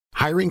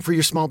Hiring for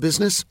your small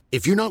business?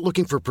 If you're not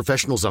looking for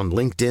professionals on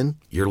LinkedIn,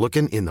 you're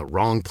looking in the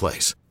wrong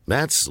place.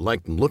 That's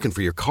like looking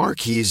for your car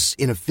keys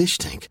in a fish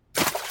tank.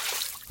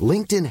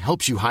 LinkedIn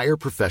helps you hire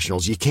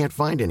professionals you can't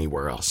find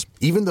anywhere else,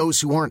 even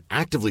those who aren't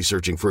actively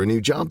searching for a new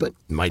job but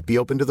might be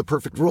open to the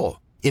perfect role.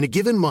 In a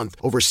given month,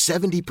 over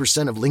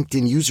 70% of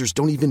LinkedIn users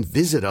don't even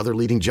visit other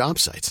leading job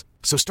sites.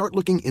 So start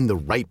looking in the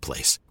right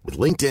place. With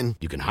LinkedIn,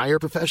 you can hire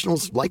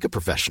professionals like a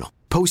professional.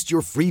 Post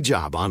your free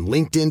job on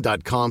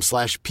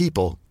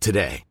linkedin.com/people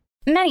today.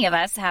 Many of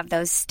us have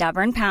those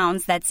stubborn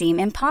pounds that seem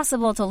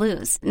impossible to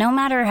lose, no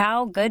matter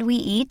how good we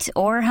eat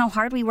or how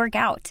hard we work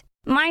out.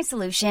 My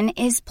solution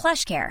is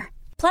PlushCare.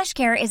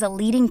 PlushCare is a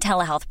leading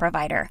telehealth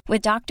provider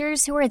with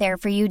doctors who are there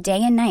for you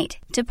day and night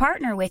to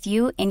partner with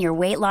you in your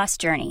weight loss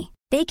journey.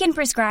 They can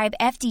prescribe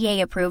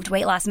FDA-approved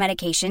weight loss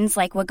medications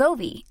like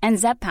Wegovy and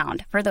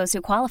Zepbound for those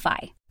who qualify.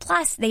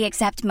 Plus, they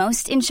accept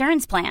most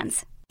insurance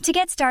plans. To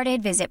get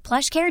started, visit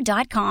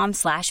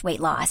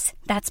plushcare.com/weightloss.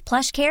 That's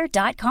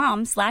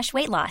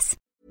plushcare.com/weightloss.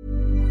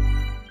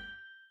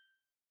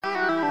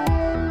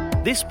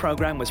 This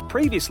programme was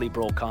previously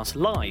broadcast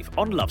live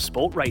on Love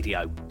Sport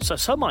Radio, so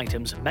some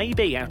items may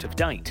be out of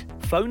date.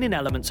 Phone-in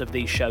elements of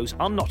these shows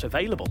are not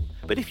available,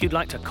 but if you'd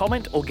like to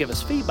comment or give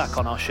us feedback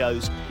on our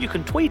shows, you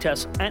can tweet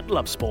us at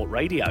Love Sport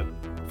Radio.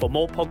 For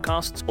more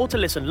podcasts or to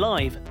listen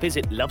live,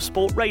 visit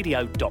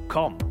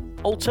lovesportradio.com.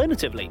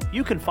 Alternatively,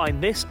 you can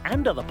find this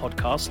and other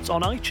podcasts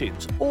on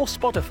iTunes or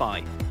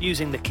Spotify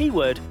using the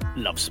keyword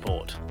Love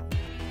Sport.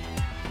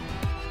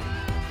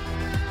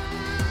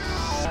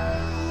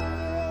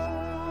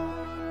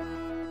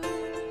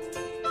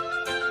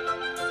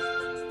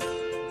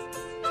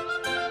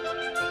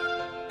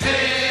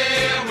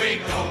 Here we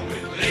go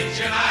with Leeds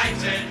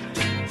United.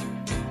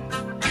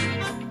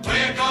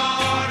 We're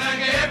gonna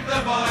give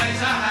the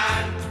boys a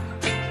hand.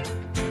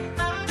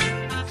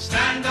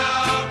 Stand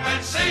up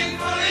and sing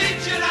for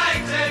Leeds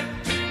United.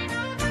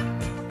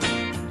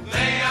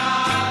 They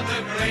are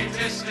the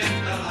greatest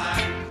in the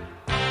land.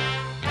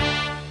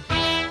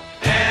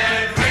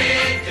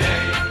 Every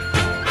day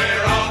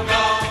we're all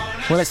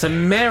gonna. Well, it's a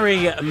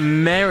merry,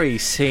 merry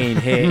scene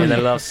here in the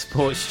Love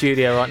Sports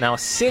studio right now,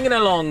 singing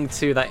along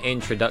to that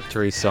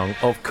introductory song.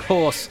 Of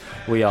course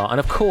we are. And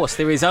of course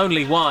there is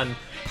only one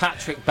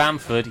Patrick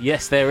Bamford.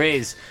 Yes, there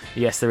is.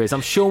 Yes, there is.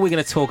 I'm sure we're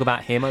going to talk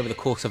about him over the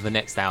course of the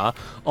next hour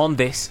on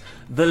this,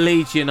 the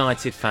Leeds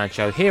United fan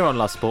show here on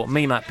Love Sport.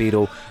 Me, Matt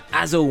Beadle,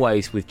 as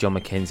always, with John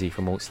McKenzie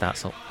from All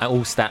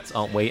Stats,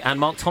 Aren't We? And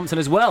Mark Thompson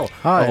as well.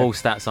 Hi. Of All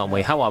Stats, Aren't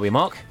We? How are we,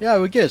 Mark? Yeah,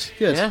 we're good.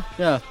 Yeah?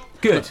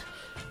 Good.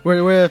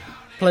 We're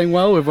playing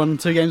well. We've won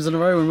 2 games in a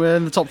row and we're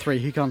in the top 3.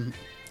 Who can't?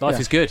 Life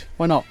is good.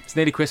 Why not? It's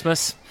nearly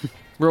Christmas.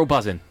 We're all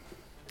buzzing.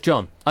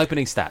 John,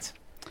 opening stat.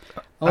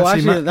 Oh,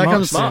 actually, that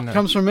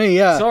comes from me,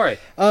 yeah. Sorry.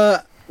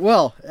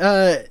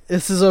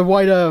 This is a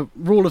wider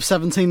rule of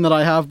 17 that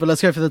I have, but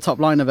let's go for the top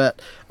line of it.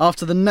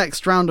 After the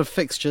next round of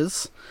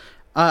fixtures,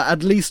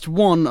 at least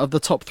one of the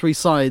top 3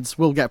 sides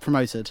will get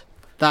promoted.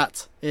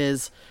 That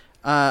is,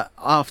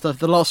 after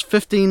the last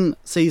 15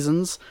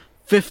 seasons,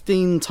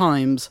 15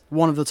 times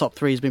one of the top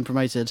 3 has been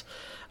promoted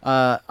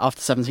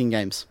after 17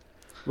 games.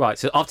 Right,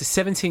 so after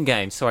 17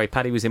 games, sorry,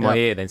 Paddy was in my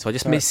ear then, so I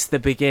just missed the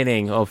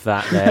beginning of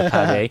that there,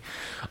 Paddy.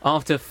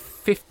 After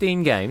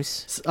 15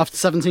 games... After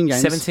 17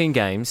 games... 17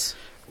 games...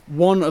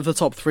 One of the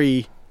top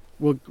 3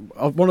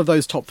 one of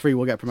those top 3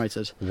 will get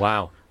promoted.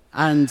 Wow.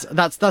 And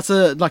that's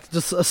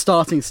just a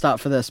starting stat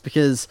for this,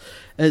 because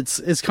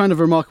it's kind of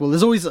remarkable.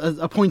 There's always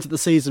a point of the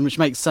season which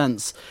makes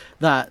sense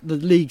that the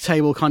league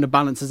table kind of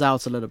balances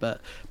out a little bit.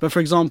 But for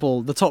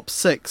example, the top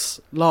 6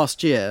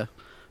 last year,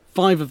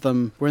 5 of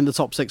them were in the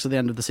top 6 at the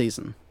end of the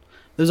season.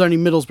 There was only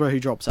Middlesbrough who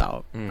dropped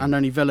out, and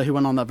only Villa who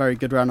went on that very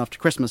good run after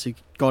Christmas who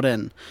got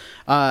in.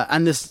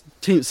 And this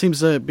seems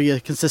to be a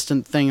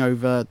consistent thing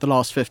over the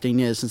last 15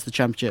 years since the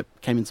Championship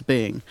came into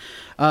being.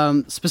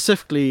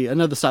 Specifically,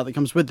 another stat that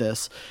comes with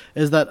this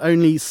is that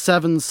only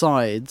 7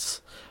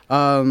 sides...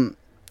 let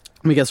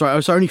me get this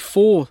right. So only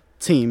 4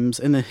 teams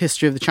in the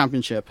history of the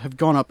Championship have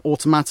gone up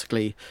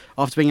automatically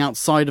after being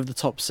outside of the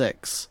top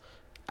 6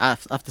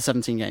 after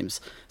 17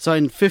 games. So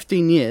in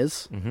 15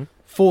 years,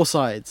 4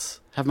 sides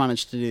have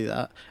managed to do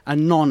that,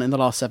 and none in the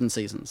last 7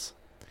 seasons.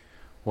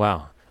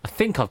 Wow. I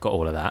think I've got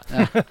all of that.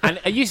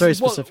 And are you, very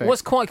specific.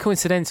 What's quite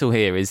coincidental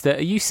here is that,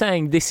 are you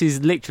saying this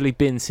has literally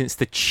been since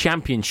the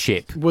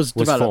Championship was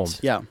developed, formed?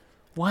 Yeah.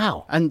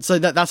 Wow. And so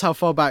that's how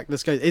far back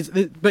this goes.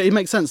 But it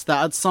makes sense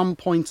that at some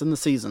point in the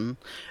season,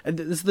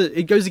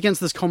 it goes against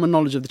this common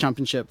knowledge of the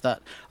Championship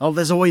that,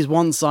 there's always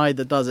one side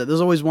that does it.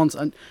 There's always one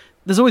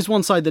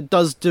side that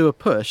does do a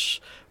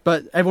push,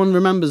 but everyone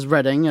remembers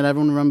Reading and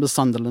everyone remembers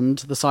Sunderland,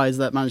 the sides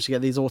that managed to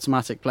get these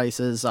automatic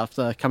places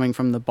after coming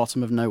from the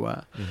bottom of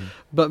nowhere.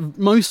 But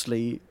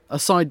mostly, a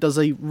side does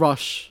a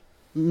rush,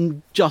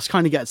 just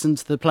kind of gets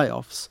into the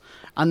playoffs,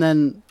 and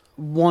then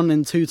 1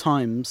 in 2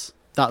 times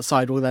that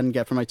side will then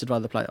get promoted by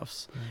the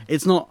playoffs.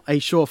 It's not a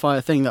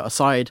surefire thing that a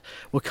side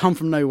will come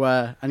from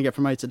nowhere and get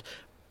promoted.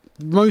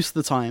 Most of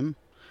the time,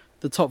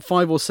 the top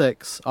 5 or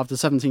 6 after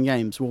 17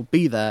 games will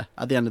be there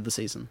at the end of the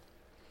season.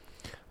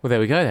 Well, there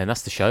we go then.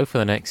 That's the show for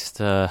the next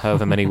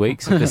however many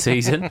weeks of the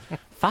season.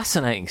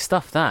 Fascinating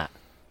stuff, that.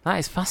 That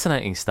is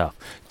fascinating stuff.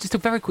 Just a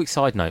very quick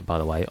side note, by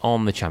the way,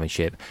 on the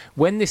Championship.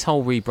 When this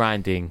whole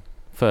rebranding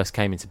first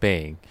came into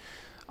being,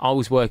 I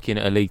was working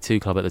at a League Two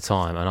club at the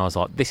time, and I was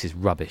like, this is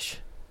rubbish.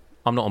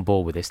 I'm not on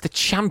board with this. The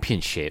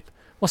Championship,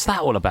 what's that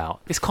all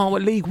about? It's kind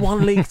of League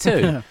One, League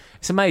Two.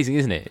 It's amazing,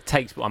 isn't it?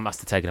 I must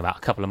have taken about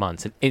a couple of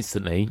months, and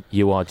instantly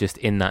you are just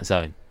in that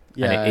zone.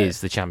 And it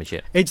is the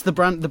Championship. It's the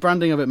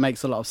branding of it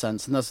makes a lot of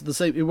sense, and that's the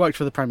same. It worked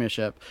for the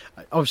Premiership.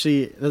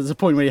 Obviously, there's a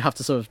point where you have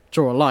to sort of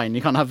draw a line.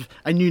 You can't have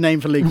a new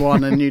name for League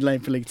One and a new name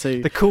for League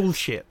Two. The cool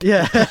ship.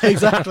 Yeah,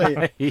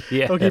 exactly.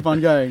 Yeah. We'll keep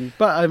on going.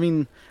 But I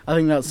mean, I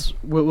think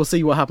we'll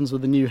see what happens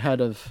with the new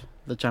head of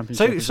the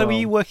Championship. So were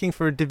you working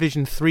for a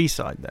Division 3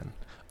 side then?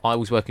 I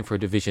was working for a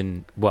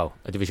Division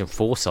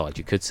 4 side,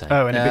 you could say.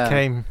 Oh, and it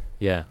became...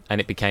 Yeah, and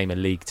it became a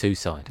League Two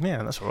side.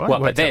 Yeah, that's all right. Well,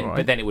 but then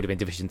it would have been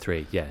Division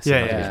 3. Yeah, so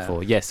not Division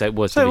 4. Yes, so it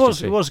was. So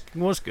Division 3. it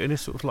was good. It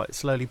sort of like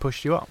slowly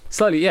pushed you up.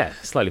 Slowly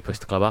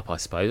pushed the club up, I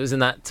suppose. It was in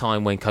that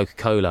time when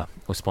Coca-Cola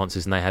were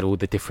sponsors and they had all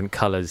the different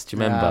colours. Do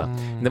you remember?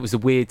 And that was the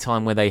weird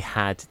time where they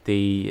had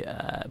the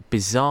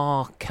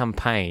bizarre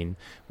campaign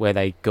where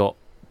they got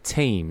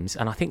teams,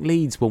 and I think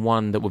Leeds were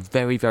one that were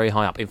very, very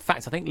high up. In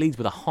fact, I think Leeds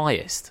were the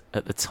highest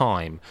at the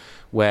time,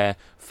 where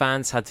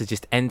fans had to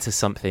just enter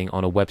something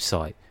on a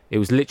website. It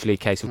was literally a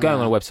case of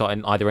going on a website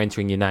and either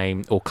entering your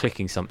name or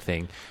clicking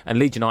something. And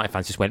Leeds United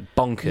fans just went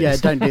bonkers. Yeah,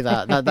 don't do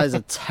that. That is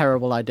a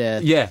terrible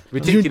idea. Yeah,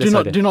 ridiculous.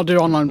 Do not do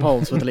online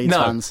polls with the Leeds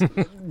fans.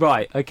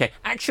 Right, okay.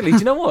 Actually, do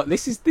you know what?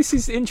 This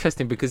is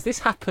interesting because this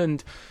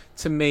happened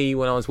to me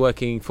when I was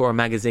working for a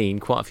magazine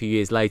quite a few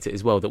years later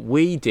as well, that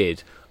we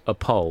did a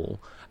poll.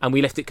 And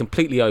we left it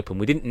completely open.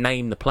 We didn't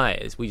name the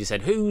players. We just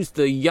said, who's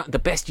the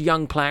best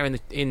young player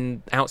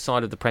in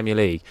outside of the Premier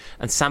League?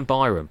 And Sam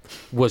Byram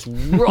was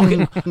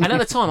rocking. And at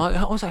the time,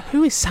 I was like,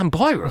 who is Sam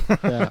Byram?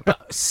 Yeah.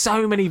 But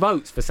so many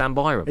votes for Sam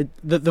Byram.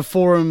 The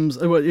forums,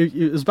 it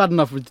was bad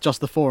enough with just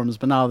the forums,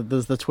 but now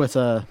there's the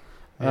Twitter...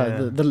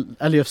 the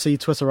LUFC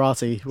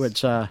Twitterati,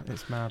 which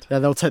it's mad. Yeah,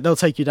 they'll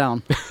take you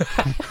down.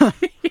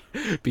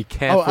 Be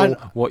careful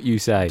what you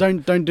say.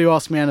 Don't do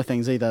Ask Me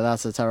Anythings either.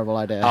 That's a terrible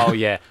idea. Oh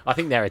yeah, I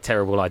think they're a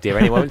terrible idea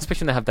anyway.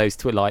 Especially when they have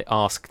those like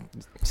Ask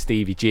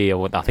Stevie G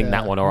or I think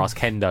that one, or Ask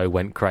Hendo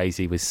went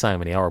crazy with so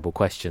many horrible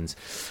questions.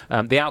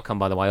 The outcome,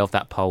 by the way, of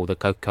that poll, the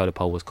Coca-Cola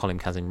poll, was Colin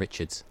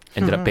Kazim-Richards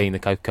ended up being the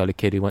Coca-Cola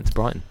kid who went to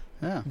Brighton.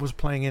 Yeah, was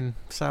playing in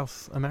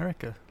South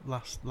America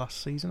last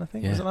season, I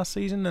think. Yeah. Was it last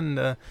season? And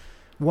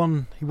he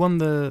won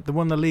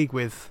the league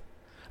with.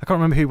 I can't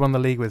remember who he won the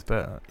league with,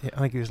 but I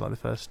think he was like the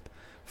first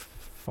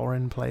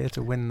foreign player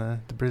to win the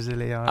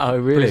Brasilia. Oh,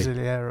 really?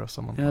 Brasileira or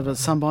someone. Yeah, but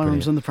Sam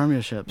Byram's in the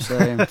Premiership, so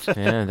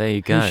yeah, there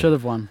you go. He should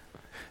have won.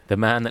 The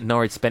man that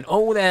Norwich spent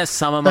all their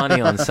summer money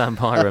on, Sam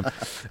Byram.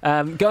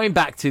 Going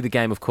back to the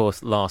game, of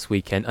course, last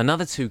weekend,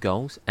 another 2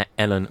 goals at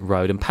Ellen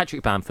Road. And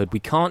Patrick Bamford,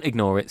 we can't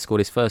ignore it, scored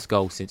his first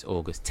goal since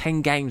August.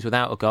 10 games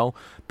without a goal,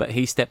 but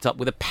he stepped up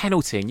with a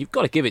penalty, and you've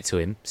got to give it to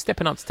him.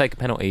 Stepping up to take a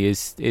penalty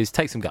is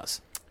take some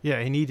guts. Yeah,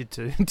 he needed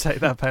to take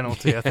that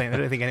penalty. I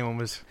don't think anyone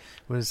was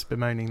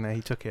bemoaning that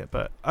he took it,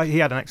 but he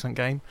had an excellent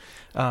game.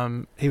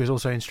 He was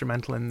also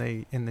instrumental in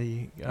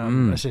the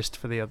assist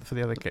for the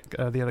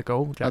other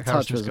goal. Jack That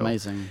touch was goal.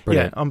 amazing.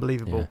 Brilliant. Yeah,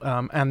 unbelievable.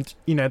 Yeah. And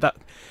that,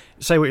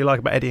 say what you like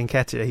about Eddie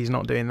Nketiah, he's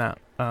not doing that.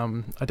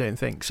 I don't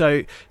think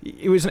so.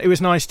 It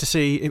was nice to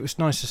see. It was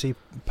nice to see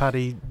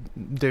Paddy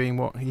doing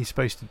what he's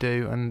supposed to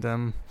do,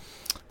 and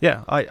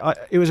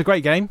it was a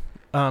great game.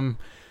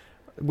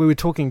 We were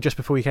talking just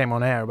before we came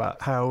on air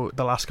about how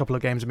the last couple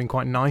of games have been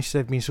quite nice.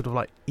 They've been sort of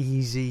like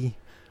easy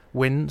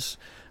wins,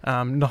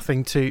 not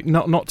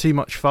too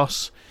much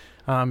fuss,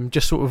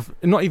 just sort of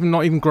not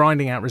even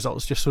grinding out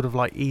results, just sort of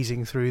like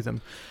easing through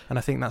them. And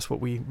I think that's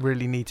what we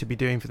really need to be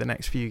doing for the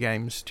next few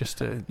games. It's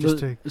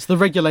the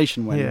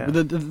regulation win. Yeah.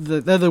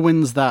 They're the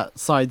wins that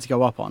sides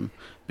go up on,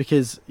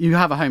 because you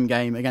have a home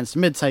game against a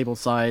mid-table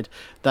side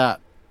that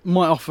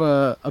might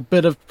offer a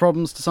bit of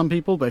problems to some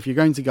people, but if you're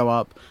going to go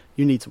up,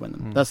 you need to win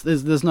them.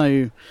 There's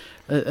no,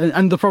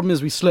 and the problem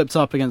is we slipped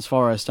up against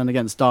Forest and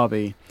against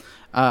Derby,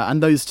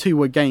 and those 2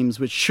 were games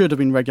which should have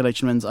been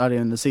regulation wins earlier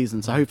in the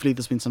season. So hopefully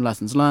there's been some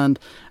lessons learned.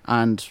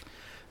 And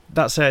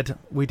that said,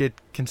 we did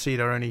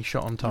concede our only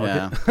shot on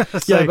target.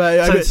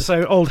 Yeah,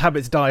 so old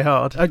habits die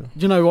hard.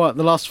 You know what?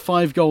 The last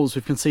 5 goals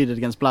we've conceded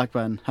against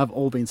Blackburn have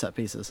all been set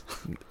pieces.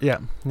 Yeah.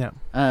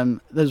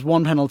 There's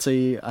 1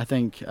 penalty. I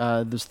think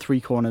there's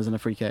 3 corners and a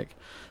free kick.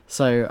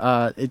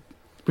 So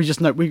we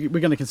just know we're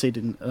going to concede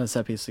in a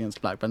set piece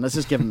against Blackburn. Let's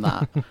just give them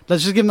that.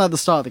 Let's just give them that at the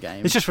start of the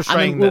game. It's just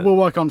frustrating. And then we'll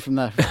work on from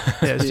there.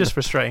 Yeah, it's just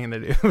frustrating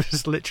that it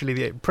was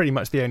literally pretty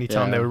much the only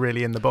time they were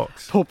really in the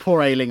box.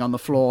 Poor Ayling on the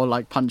floor,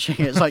 like punching.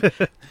 It's like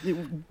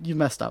you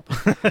messed up.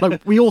 Like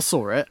we all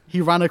saw it.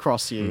 He ran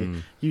across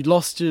you. You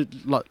lost your.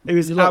 Like it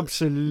was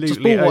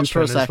absolutely open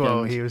for a as second.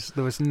 well.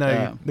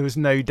 There was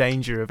no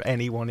danger of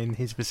anyone in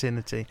his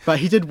vicinity. But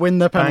he did win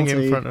the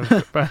penalty. Bang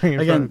in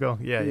front of goal.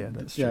 Yeah,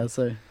 that's true. Yeah,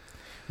 so.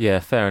 Yeah,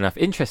 fair enough.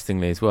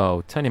 Interestingly as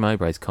well, Tony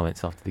Mowbray's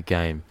comments after the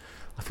game,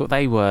 I thought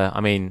they were,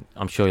 I mean,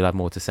 I'm sure you'll have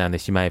more to say on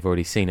this. You may have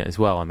already seen it as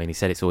well. I mean, he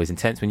said it's always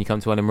intense when you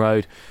come to Elland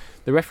Road.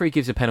 The referee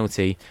gives a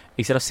penalty.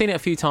 He said, I've seen it a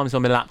few times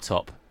on my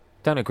laptop.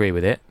 Don't agree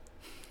with it.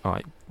 All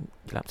right,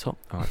 your laptop?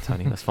 All right,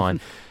 Tony, that's fine.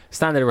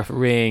 Standard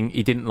refereeing,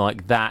 he didn't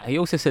like that. He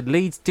also said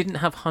Leeds didn't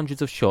have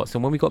hundreds of shots,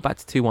 and when we got back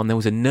to 2-1, there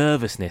was a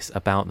nervousness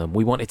about them.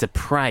 We wanted to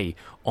prey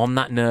on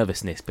that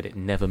nervousness, but it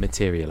never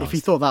materialised. If he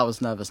thought that was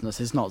nervousness,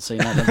 he's not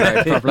seen it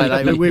very properly.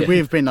 Like,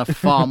 we've been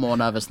far more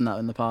nervous than that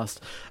in the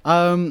past.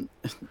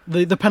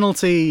 The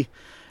penalty,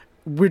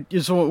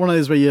 it's one of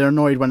those where you're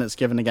annoyed when it's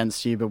given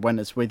against you, but when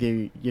it's with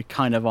you, you're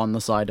kind of on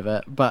the side of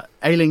it. But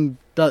Ayling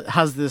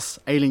has this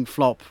Ayling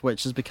flop,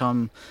 which has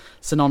become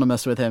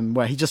synonymous with him,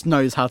 where he just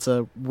knows how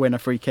to win a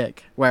free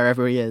kick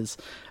wherever he is.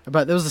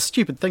 But there was a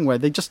stupid thing where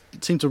they just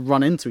seemed to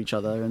run into each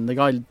other, and the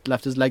guy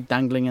left his leg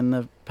dangling in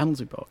the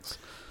penalty box.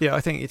 Yeah, I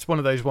think it's one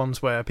of those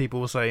ones where people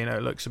will say,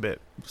 it looks a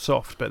bit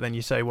soft, but then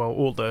you say, well,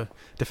 all the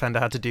defender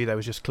had to do there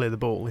was just clear the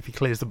ball. If he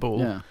clears the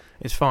ball,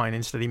 it's fine.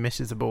 Instead, he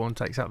misses the ball and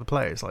takes out the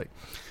player.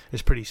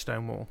 It's pretty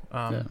stonewall.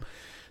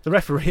 The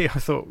referee, I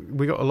thought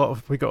we got a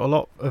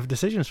lot of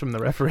decisions from the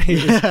referee.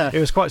 It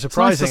was quite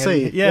surprising. It's nice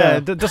to see.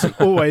 It doesn't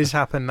always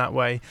happen that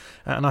way.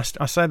 And I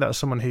say that as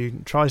someone who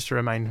tries to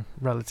remain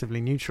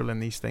relatively neutral in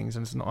these things,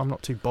 and I'm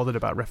not too bothered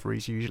about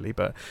referees usually.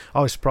 But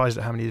I was surprised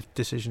at how many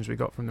decisions we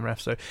got from the ref.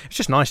 So it's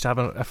just nice to have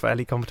a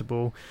fairly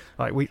comfortable.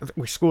 Like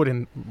we scored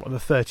in the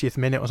 30th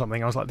minute or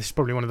something. I was like, this is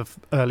probably one of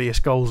the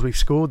earliest goals we've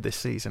scored this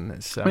season.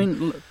 It's. I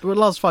mean, the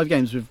last 5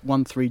 games we've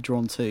won 3,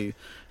 drawn 2.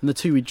 And the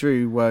 2 we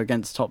drew were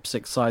against top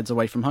 6 sides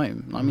away from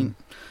home. I mean,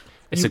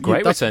 it's a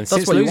great return.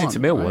 Since losing to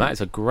Millwall, right? That is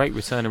a great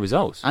return of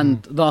results.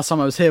 And the last time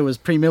I was here was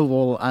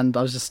pre-Millwall, and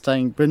I was just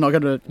saying, we're not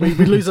going to... We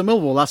lose at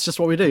Millwall, that's just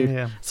what we do.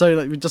 Yeah.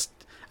 So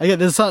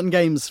there's certain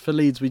games for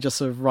Leeds we just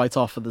sort of write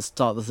off at the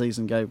start of the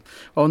season and go,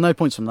 well, no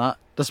points from that,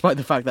 despite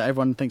the fact that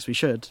everyone thinks we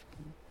should.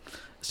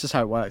 It's just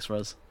how it works for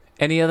us.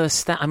 Any other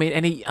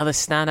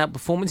standout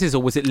performances,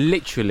 or was it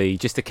literally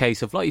just a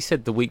case of, like you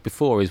said the week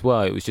before as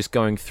well, it was just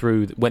going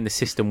through when the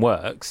system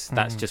works,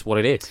 that's just what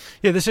it is?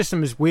 Yeah, the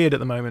system is weird at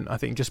the moment, I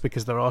think, just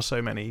because there are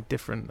so many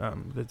different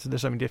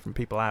there's so many different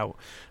people out.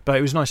 But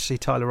it was nice to see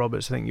Tyler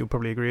Roberts. I think you'll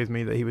probably agree with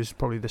me that he was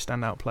probably the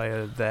standout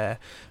player there.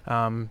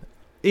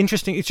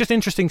 Interesting. It's just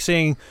interesting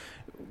seeing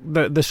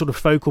the sort of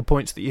focal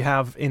points that you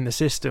have in the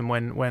system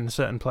when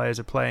certain players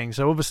are playing.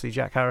 So obviously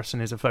Jack Harrison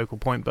is a focal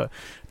point, but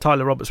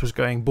Tyler Roberts was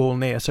going ball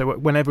near. So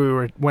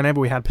whenever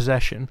we had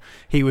possession,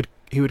 he would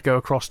go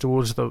across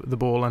towards the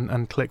ball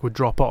and Click would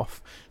drop off.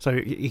 So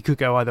he could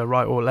go either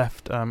right or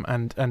left,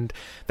 and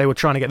they were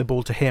trying to get the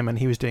ball to him, and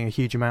he was doing a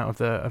huge amount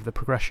of the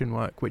progression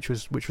work, which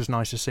was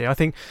nice to see. I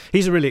think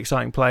he's a really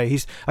exciting player.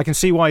 I can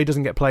see why he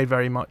doesn't get played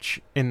very much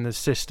in the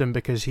system,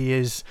 because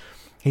he's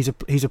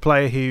a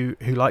player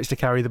who likes to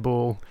carry the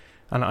ball,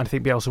 and I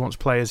think Bielsa wants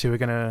players who are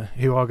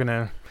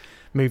gonna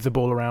move the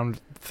ball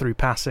around through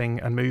passing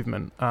and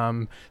movement.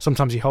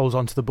 Sometimes he holds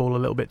onto the ball a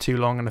little bit too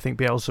long, and I think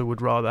Bielsa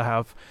would rather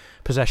have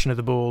possession of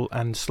the ball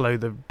and slow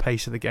the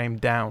pace of the game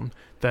down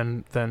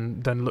than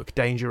look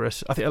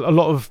dangerous. I think a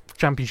lot of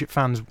Championship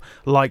fans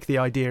like the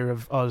idea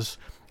of us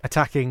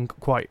attacking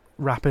quite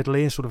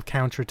rapidly and sort of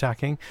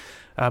counter-attacking,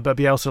 but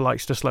Bielsa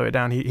likes to slow it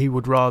down. He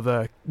would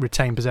rather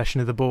retain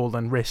possession of the ball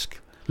than risk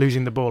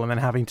losing the ball and then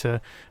having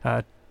to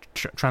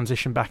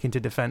transition back into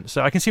defence.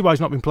 So I can see why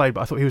he's not been played,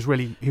 but I thought he was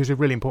really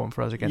important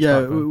for us against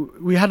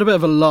Blackburn. We had a bit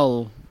of a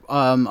lull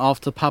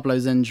after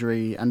Pablo's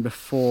injury and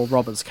before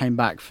Roberts came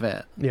back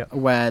fit,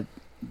 where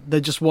there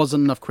just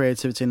wasn't enough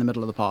creativity in the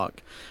middle of the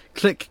park.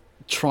 Click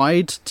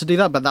tried to do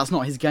that, but that's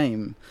not his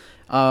game.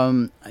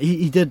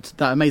 He did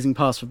that amazing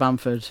pass for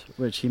Bamford,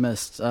 which he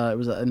missed. It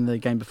was in the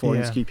game before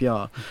against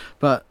QPR,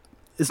 but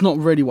it's not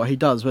really what he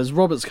does. Whereas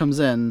Roberts comes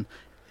in,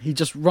 he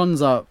just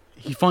runs up,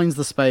 he finds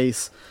the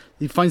space,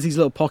 he finds these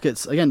little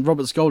pockets. Again,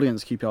 Roberts' goal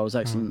against QPR was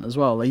excellent as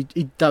well.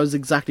 That was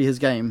exactly his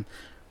game.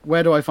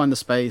 Where do I find the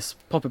space?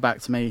 Pop it back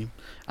to me.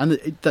 And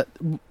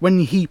when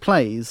he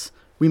plays,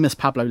 we miss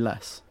Pablo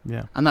less.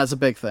 Yeah, and that's a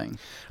big thing.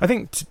 I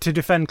think to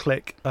defend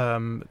Click,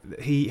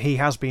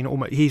 he's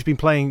been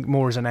playing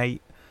more as an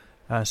 8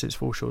 since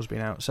Forshaw's been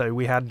out. So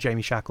we had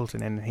Jamie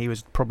Shackleton in. He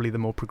was probably the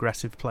more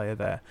progressive player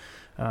there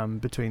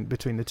between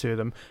the two of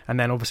them. And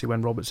then obviously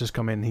when Roberts has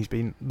come in, he's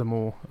been the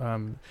more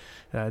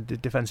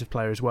defensive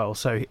player as well.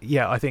 So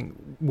yeah, I think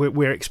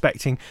we're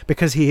expecting,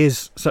 because he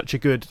is such a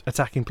good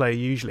attacking player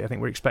usually, I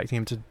think we're expecting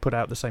him to put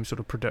out the same sort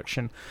of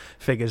production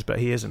figures, but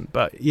he isn't.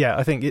 But yeah,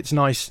 I think it's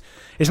nice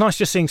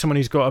just seeing someone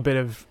who's got a bit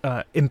of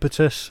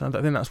impetus. I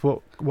think that's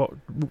what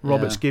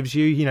Roberts gives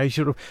you. He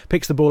sort of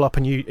picks the ball up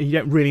and you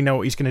don't really know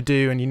what he's going to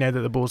do, and you know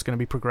that the ball's going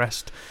to be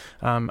progressed,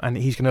 and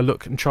he's going to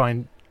look and try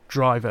and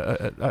drive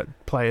at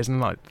players,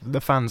 and like the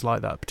fans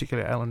like that,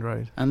 particularly at Elland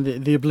Road. And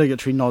the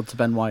obligatory nod to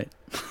Ben White.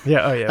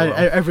 Yeah, oh yeah. Well,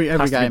 every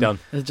has game. To be done.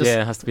 It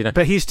has to be done.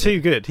 But he's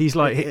too good. He's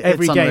like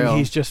every game.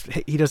 Unreal.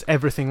 He does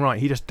everything right.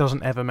 He just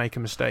doesn't ever make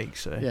a mistake.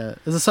 So yeah,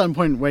 there's a certain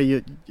point where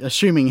you're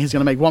assuming he's going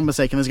to make one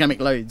mistake and he's going to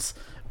make loads,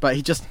 but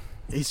he's just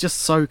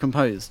so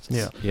composed.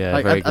 Yeah.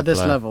 Very good at this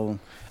player. level.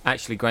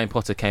 actually Graham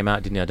Potter came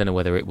out, didn't he? I don't know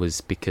whether it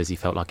was because he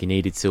felt like he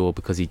needed to or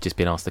because he'd just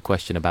been asked the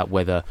question about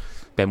whether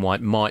Ben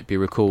White might be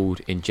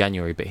recalled in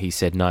January, but he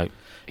said no,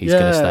 he's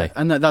going to stay.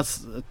 And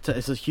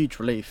it's a huge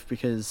relief,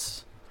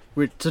 because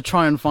to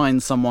try and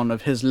find someone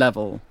of his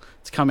level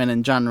to come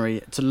in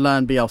January to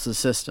learn Bielsa's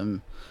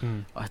system,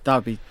 that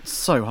would be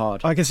so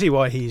hard. I can see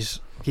why he's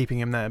keeping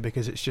him there,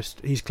 because it's just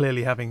he's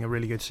clearly having a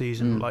really good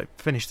season. Like,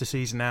 finish the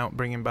season out,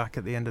 bring him back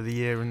at the end of the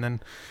year, and then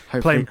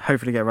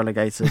hopefully get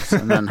relegated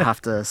and then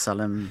have to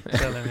sell him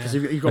because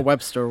you've got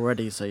Webster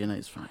already, so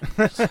it's fine.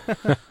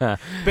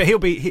 But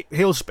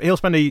he'll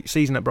spend a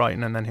season at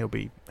Brighton, and then he'll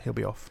be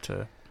off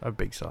to a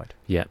big side.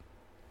 Yeah,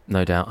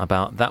 no doubt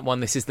about that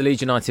one. This is the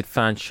Leeds United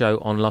Fan Show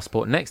on Love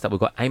Sport. Next up, we've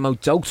got Amo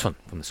Dalton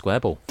from the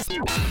Square Ball.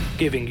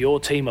 Giving your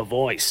team a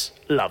voice.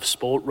 Love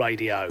Sport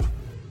Radio.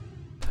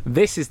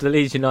 This is the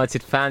Leeds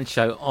United Fan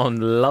Show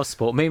on Love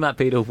Sport. Me, Matt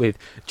Beadle, with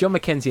John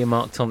McKenzie and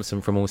Mark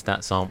Thompson from All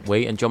Stats Aren't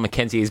We. And John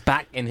McKenzie is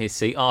back in his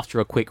seat after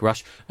a quick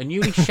rush. A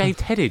newly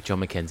shaved-headed John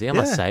McKenzie, I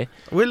must say.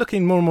 We're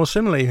looking more and more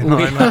similarly,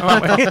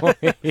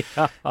 aren't we?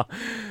 A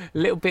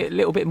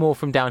little bit more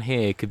from down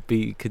here could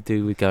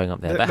do with going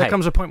up there. There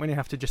comes a point when you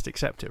have to just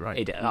accept it,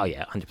 right? Oh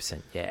yeah,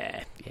 100%.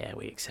 Yeah,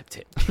 we accept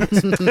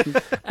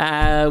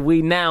it.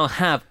 We now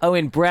have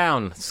Owen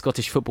Brown,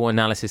 Scottish football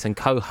analysis and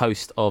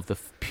co-host of the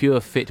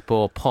Pure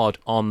Football pod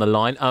on the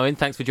line. Owen,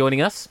 thanks for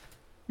joining us.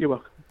 You're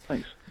welcome.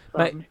 Thanks.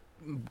 Mate,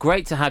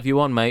 great to have you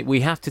on, mate.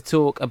 We have to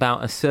talk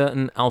about a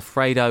certain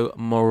Alfredo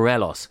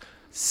Morelos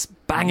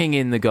banging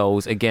in the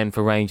goals again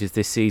for Rangers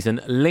this season,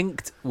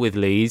 linked with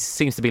Leeds,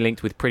 seems to be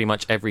linked with pretty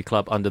much every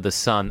club under the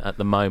sun at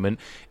the moment.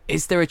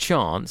 Is there a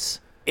chance?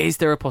 Is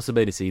there a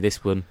possibility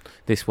this one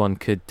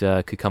could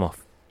come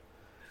off?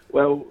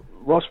 Well,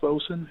 Ross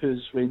Wilson,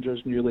 who's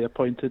Rangers' newly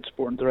appointed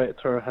sporting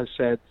director, has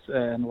said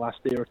in the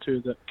last day or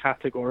two that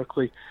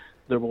categorically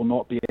there will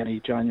not be any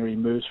January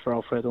moves for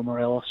Alfredo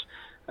Morelos.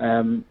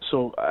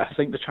 So I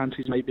think the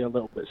chances might be a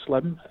little bit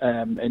slim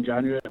in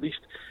January at least.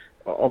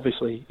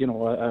 Obviously,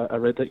 a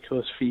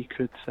ridiculous fee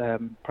could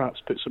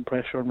perhaps put some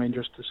pressure on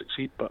Rangers to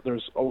succeed, but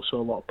there's also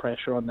a lot of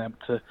pressure on them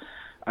to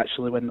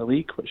actually win the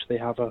league, which they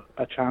have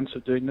a chance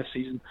of doing this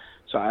season.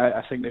 So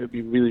I think they would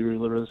be really,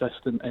 really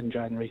resistant in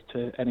January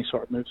to any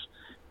sort of moves.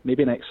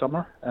 Maybe next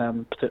summer,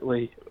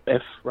 particularly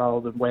if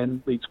rather than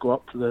when Leeds go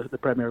up to the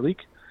Premier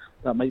League,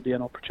 that might be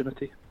an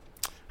opportunity.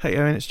 Hey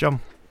Owen, it's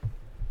John.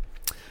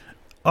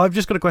 I've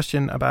just got a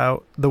question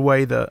about the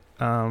way that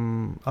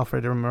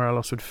Alfredo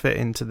Morelos would fit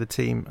into the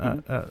team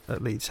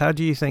at Leeds. How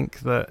do you think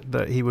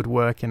that he would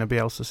work in a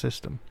Bielsa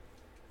system?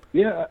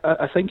 Yeah,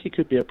 I think he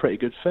could be a pretty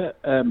good fit.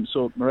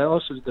 So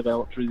Morelos has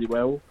developed really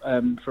well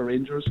for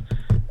Rangers.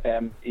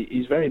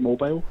 He's very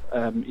mobile.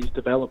 He's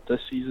developed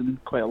this season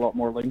quite a lot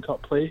more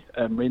link-up play.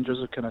 Rangers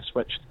have kind of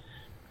switched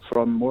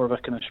from more of a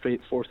kind of straight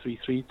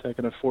 4-3-3 to a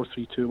kind of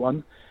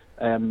 4-3-2-1.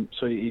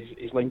 So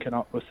he's linking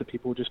up with the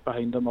people just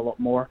behind him a lot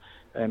more.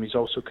 He's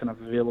also kind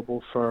of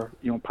available for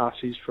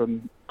passes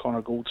from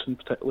Connor Goldson,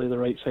 particularly the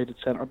right-sided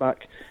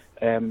centre-back,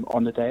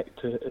 on the deck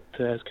to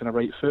his kind of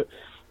right foot.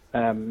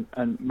 And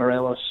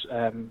Morelos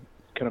kind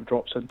of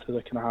drops into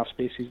the kind of half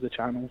spaces, the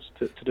channels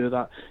to do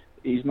that.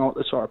 He's not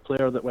the sort of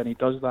player that when he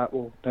does that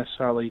will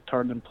necessarily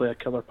turn and play a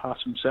killer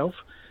pass himself,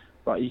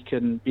 but he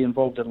can be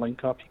involved in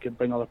link-up, he can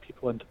bring other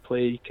people into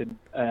play, he can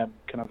kind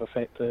of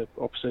affect the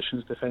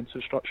opposition's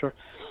defensive structure.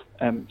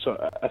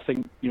 So I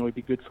think he'd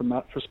be good from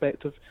that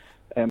perspective.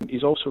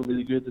 He's also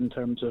really good in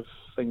terms of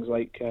things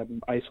like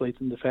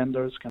isolating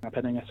defenders, kind of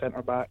pinning a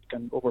centre-back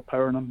and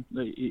overpowering him.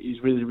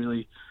 He's really,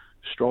 really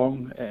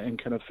strong in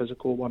kind of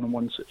physical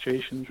one-on-one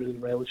situations, really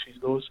relishes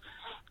those.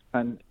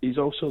 And he's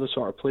also the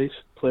sort of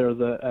player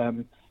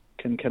that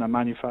can kind of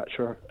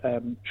manufacture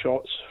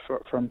shots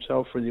for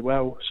himself really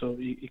well. So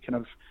he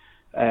kind of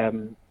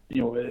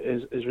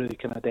is really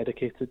kind of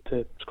dedicated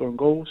to scoring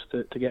goals,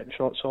 to getting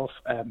shots off.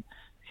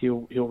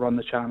 He'll run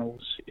the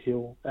channels.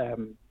 He'll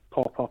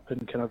pop up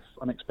in kind of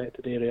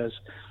unexpected areas.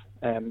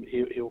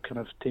 He'll kind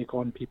of take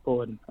on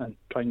people and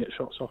try and get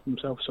shots off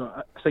himself. So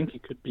I think he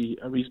could be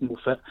a reasonable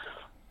fit.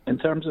 In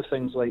terms of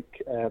things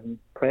like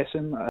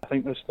pressing, I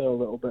think there's still a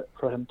little bit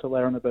for him to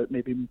learn about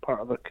maybe being part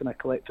of a kind of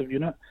collective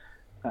unit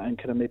and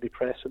kind of maybe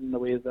pressing in the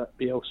way that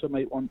Bielsa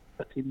might want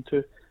a team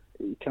to.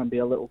 He can be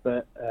a little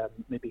bit,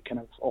 maybe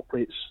kind of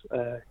operates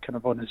kind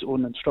of on his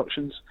own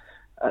instructions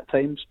at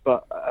times,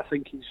 but I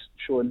think he's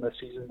shown this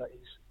season that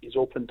he's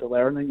open to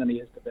learning and he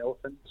is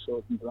developing,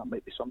 so that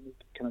might be something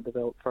to kind of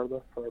develop further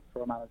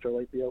for a manager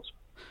like Bielsa.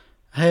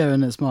 Hey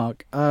Owen, it's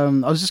Mark. I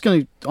was just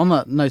going to, on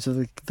that note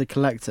of the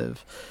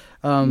collective,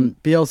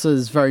 Bielsa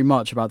is very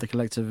much about the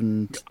collective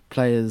and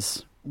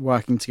players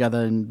working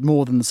together and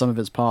more than the sum of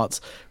its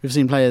parts. We've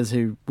seen players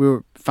who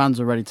fans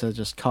were ready to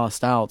just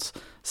cast out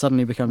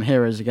suddenly become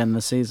heroes again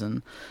this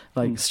season,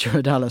 like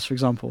Stuart Dallas, for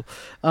example.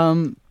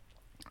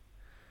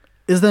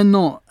 Is there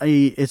not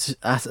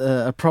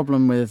a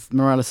problem with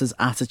Morelos'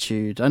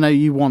 attitude? I know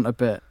you want a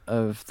bit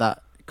of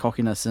that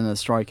cockiness in a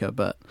striker,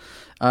 but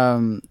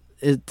do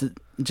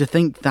you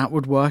think that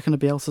would work in a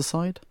Bielsa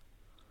side?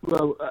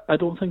 Well, I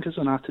don't think it's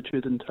an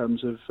attitude in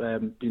terms of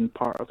being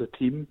part of the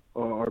team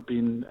or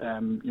being,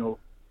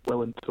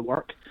 willing to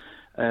work.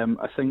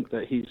 I think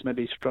that he's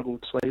maybe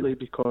struggled slightly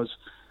because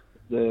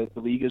the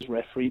league is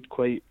refereed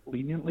quite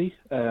leniently,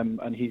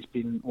 and he's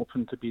been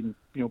open to being,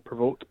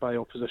 provoked by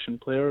opposition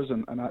players,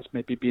 and that's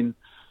maybe been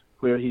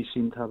where he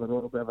seemed to have a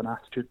little bit of an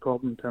attitude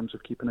problem in terms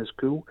of keeping his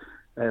cool.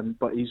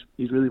 But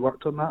he's really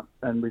worked on that,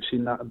 and we've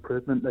seen that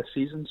improvement this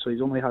season. So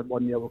he's only had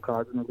 1 yellow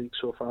card in the league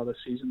so far this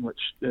season, which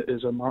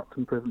is a marked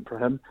improvement for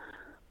him,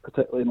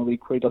 particularly in a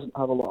league where he doesn't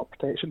have a lot of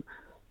protection.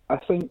 I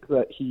think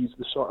that he's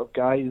the sort of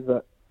guy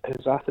that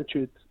his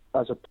attitude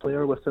as a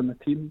player within the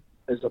team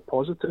is a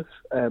positive.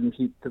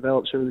 He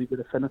develops a really good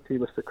affinity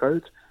with the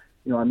crowd.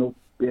 I know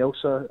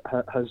Bielsa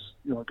has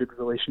a good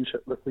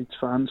relationship with Leeds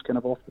fans kind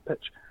of off the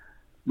pitch.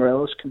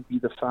 Morelos can be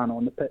the fan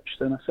on the pitch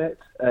in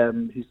effect.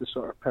 He's the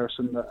sort of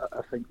person that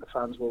I think the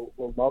fans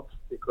will love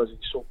because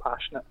he's so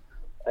passionate.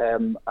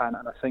 And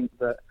I think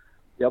that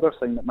the other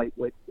thing that might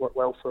work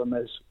well for him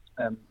is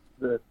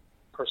the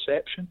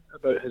perception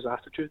about his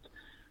attitude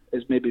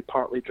is maybe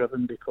partly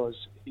driven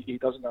because he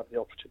doesn't have the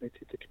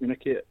opportunity to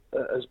communicate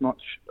as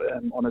much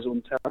on his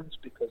own terms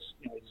because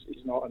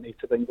he's not a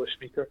native English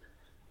speaker.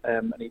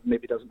 And he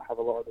maybe doesn't have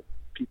a lot of the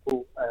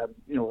people,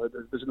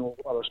 there's no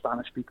other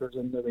Spanish speakers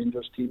in the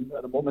Rangers team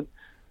at the moment,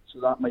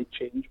 so that might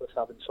change with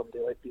having somebody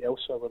like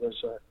Bielsa where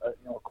there's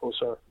a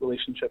closer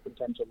relationship in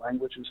terms of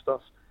language and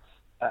stuff,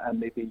 and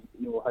maybe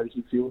how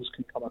he feels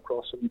can come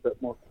across a wee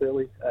bit more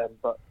clearly,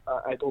 but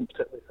I don't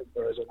particularly think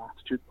there is an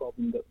attitude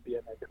problem that would be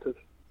a negative.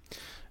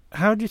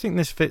 How do you think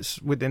this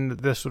fits within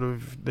the sort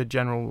of the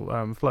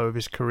general flow of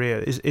his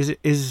career?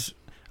 Is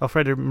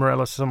Alfredo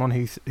Morelos someone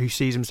who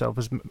sees himself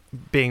as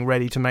being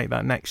ready to make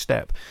that next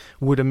step?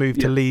 Would a move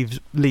to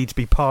Leeds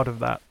be part of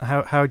that?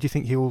 How do you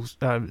think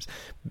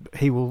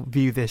he will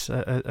view this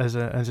as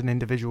an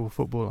individual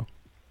footballer?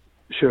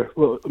 Sure.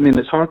 Well, I mean,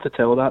 it's hard to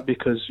tell that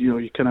because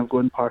you're kind of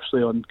going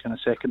partially on kind of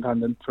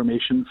second-hand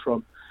information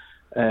from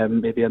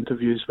maybe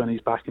interviews when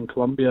he's back in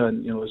Colombia,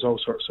 and there's all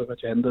sorts of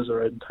agendas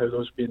around how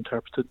those be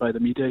interpreted by the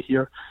media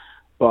here.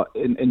 But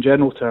in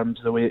general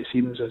terms, the way it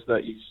seems is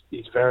that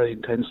he's very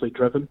intensely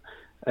driven.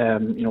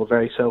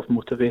 Very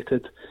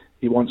self-motivated.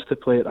 He wants to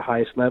play at the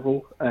highest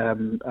level,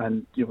 and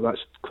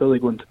that's clearly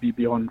going to be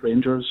beyond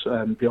Rangers,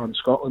 beyond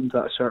Scotland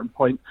at a certain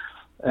point.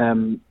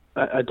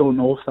 I don't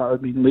know if that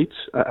would mean Leeds.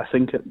 I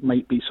think it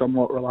might be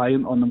somewhat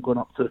reliant on them going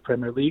up to the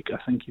Premier League. I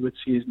think he would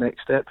see his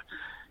next step.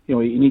 He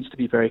needs to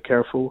be very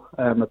careful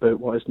about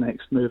what his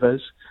next move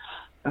is,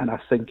 and I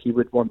think he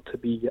would want to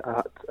be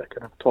at a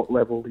kind of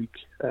top-level league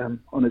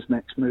on his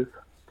next move.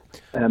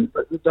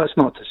 But that's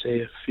not to say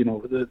if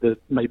the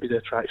might be the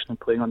attraction of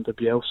playing under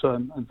Bielsa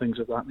and things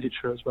of that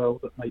nature as well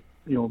that might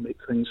make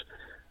things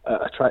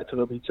attractive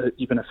at Leeds,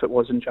 even if it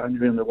was in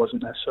January and there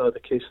wasn't necessarily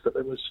the case that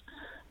there was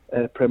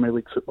Premier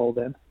League football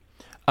then.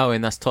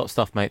 Owen, that's top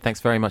stuff, mate.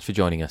 Thanks very much for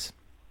joining us.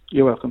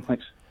 You're welcome.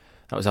 Thanks.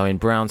 That was Owen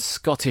Brown,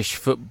 Scottish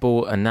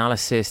football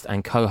analyst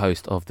and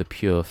co-host of the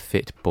Pure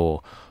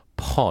Football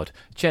pod.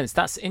 Gents,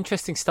 that's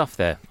interesting stuff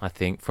there, I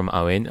think, from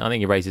Owen. I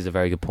think he raises a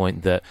very good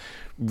point that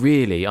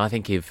really, I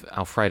think if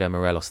Alfredo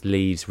Morelos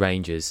leaves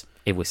Rangers,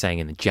 if we're saying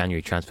in the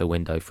January transfer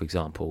window, for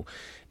example,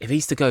 if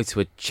he's to go to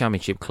a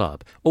championship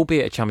club,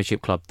 albeit a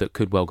championship club that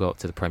could well go up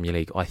to the Premier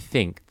League, I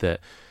think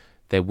that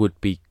there would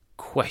be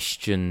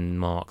question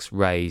marks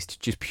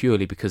raised just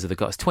purely because of the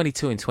guys.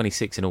 22 and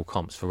 26 in all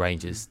comps for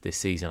Rangers this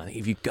season. I think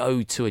if you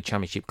go to a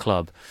championship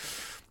club,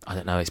 I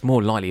don't know, it's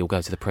more likely he'll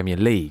go to the Premier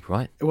League,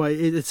 right? Well,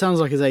 it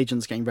sounds like his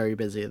agent's getting very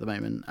busy at the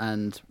moment,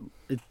 and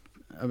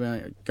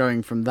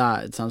going from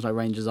that, it sounds like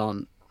Rangers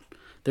aren't.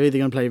 They're either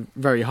going to play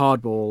very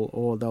hardball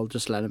or they'll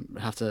just let him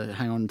have to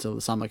hang on until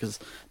the summer because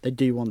they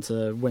do want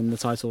to win the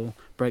title,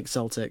 break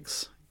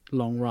Celtic's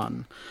long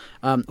run.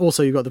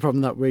 Also, you've got the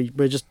problem that we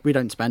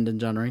don't spend in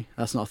January.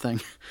 That's not a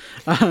thing.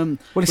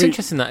 Well, it's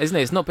interesting that, isn't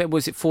it? It's not.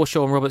 Was it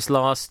Forshaw and Roberts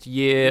last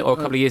year or a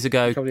couple of years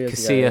ago?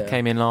 Casilla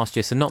came in last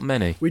year, so not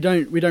many. We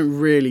don't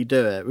really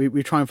do it.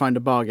 We try and find a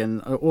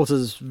bargain.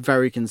 Orta's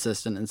very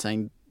consistent in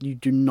saying you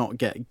do not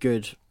get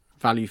good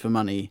value for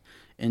money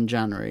in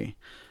January.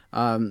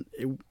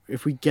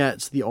 If we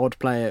get the odd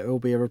player, it will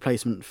be a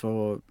replacement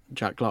for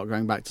Jack Clarke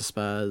going back to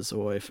Spurs,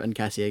 or if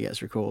Nketiah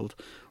gets recalled,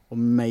 or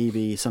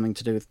maybe something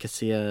to do with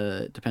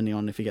Casilla, depending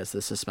on if he gets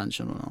the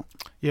suspension or not.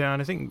 Yeah, and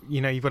I think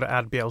you've got to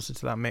add Bielsa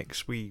to that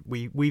mix.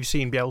 We've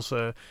seen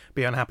Bielsa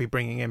be unhappy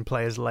bringing in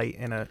players late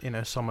in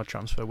a summer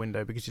transfer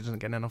window because he doesn't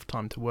get enough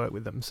time to work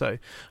with them. So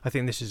I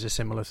think this is a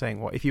similar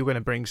thing. If you're going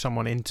to bring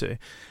someone into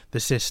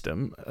the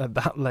system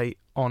that late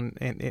on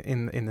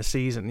in the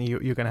season,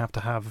 you're going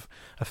to have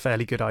a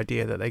fairly good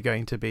idea that they're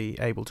going to be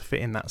able to fit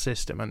in that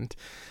system. And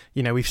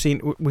we've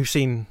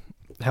seen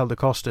Helder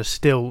Costa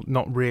still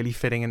not really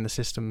fitting in the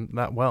system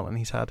that well, and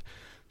he's had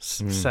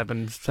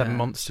seven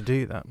months to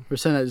do that. We're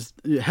saying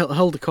that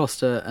Helder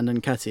Costa and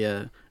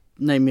Nketiah,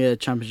 name me a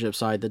championship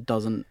side that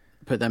doesn't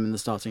put them in the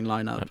starting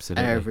lineup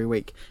every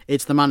week.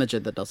 It's the manager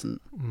that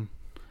doesn't.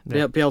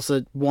 Yeah.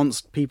 Bielsa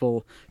wants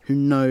people who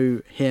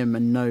know him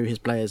and know his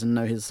players and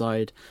know his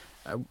side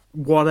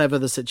whatever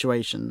the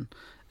situation,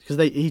 because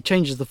he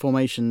changes the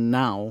formation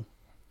now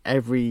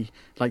every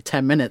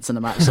 10 minutes in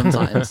a match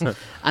sometimes.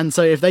 And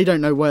so if they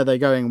don't know where they're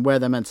going, where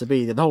they're meant to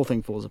be, the whole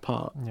thing falls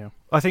apart. Yeah,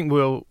 I think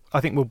we'll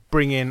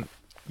bring in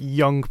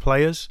young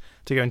players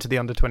to go into the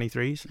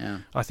under-23s. Yeah.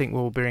 I think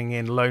we'll bring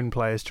in loan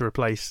players to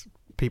replace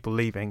people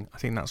leaving. I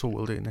think that's all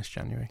we'll do in this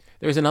January.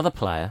 There is another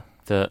player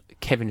that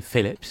Kevin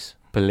Phillips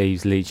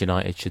believes Leeds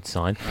United should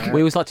sign.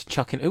 We always like to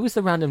chuck in. Who was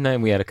the random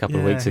name we had a couple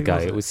of weeks ago?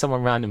 It was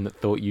someone random that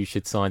thought you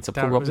should sign. So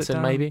Paul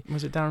Robinson, maybe?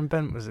 Was it Darren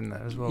Bent was in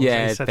there as well?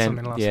 Yeah, he said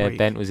something last week.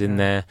 Bent was in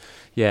there.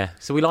 Yeah,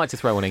 so we like to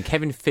throw one in.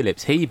 Kevin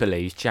Phillips, he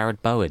believes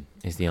Jared Bowen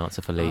is the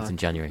answer for Leeds in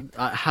January.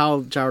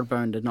 How Jared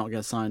Bowen did not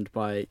get signed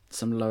by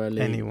some lower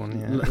league,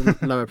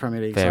 lower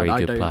Premier League Very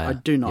side, good player. I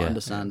do not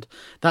understand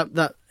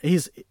that.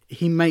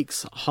 He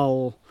makes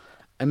Hull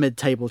a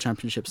mid-table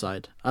Championship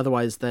side.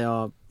 Otherwise, they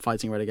are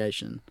fighting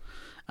relegation,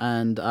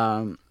 and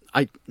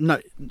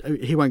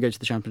he won't go to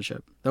the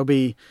Championship.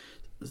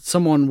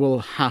 Someone will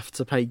have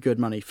to pay good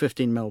money,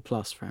 15 mil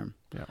plus for him.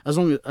 Yeah. As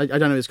long as I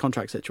don't know his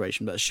contract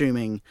situation, but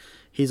assuming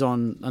he's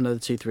on another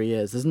 2-3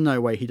 years, there's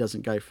no way he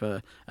doesn't go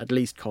for at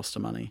least Costa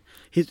money.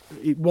 If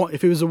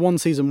it was a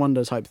one-season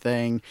wonder type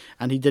thing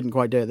and he didn't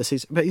quite do it this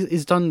season, but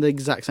he's done the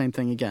exact same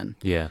thing again.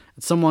 Yeah,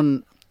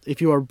 someone. If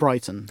you are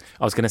Brighton,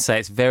 I was going to say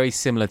it's very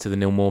similar to the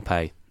Neil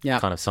Maupay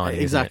kind of signing.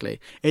 Exactly,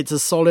 isn't it? It's a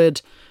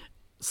solid,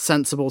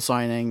 sensible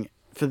signing.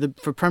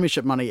 For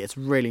Premiership money, it's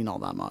really not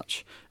that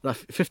much.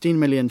 15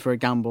 million for a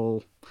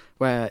gamble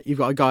where you've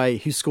got a guy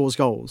who scores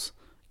goals.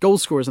 Goal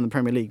scorers in the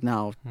Premier League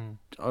now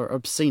are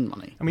obscene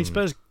money. I mean,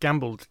 Spurs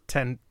gambled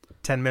 10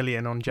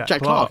 million on Jack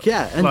Clark.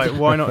 Yeah, and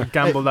why not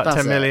gamble that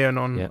 10 million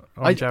on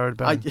Jared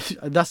Bowen?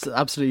 That's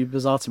absolutely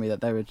bizarre to me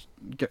that they would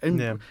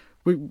go.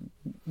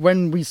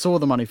 When we saw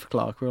the money for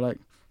Clark, we were like,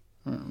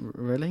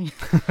 really?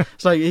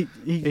 It's like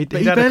he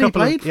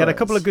had a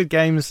couple of good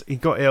games. He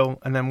got ill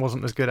and then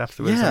wasn't as good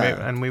afterwards.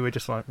 Yeah. And we were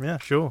just like, yeah,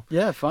 sure.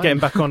 Yeah, fine. Get him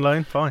back on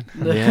loan, fine.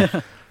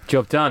 Yeah.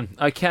 Job done.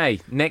 Okay,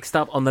 next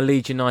up on the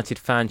Leeds United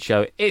fan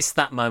show, it's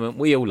that moment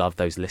we all love,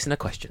 those listener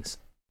questions.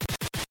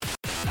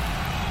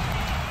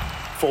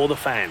 For the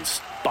fans,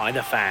 by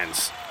the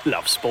fans,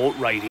 Love Sport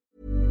Radio.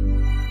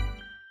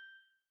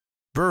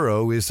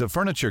 Burrow is a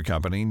furniture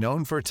company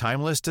known for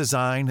timeless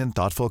design and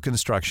thoughtful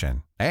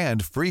construction,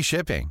 and free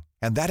shipping,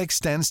 and that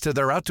extends to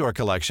their outdoor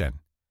collection.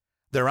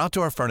 Their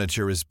outdoor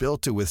furniture is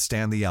built to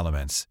withstand the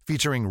elements,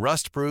 featuring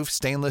rust-proof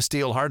stainless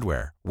steel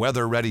hardware,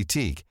 weather-ready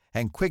teak,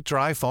 and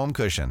quick-dry foam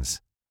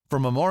cushions. For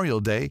Memorial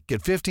Day,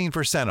 get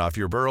 15% off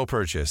your Burrow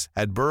purchase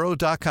at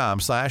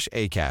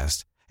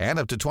burrow.com/ACAST, and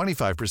up to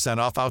 25%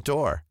 off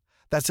outdoor.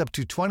 That's up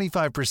to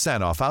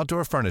 25% off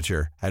outdoor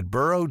furniture at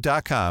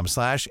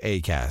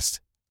burrow.com/ACAST.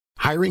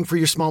 Hiring for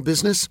your small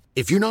business?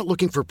 If you're not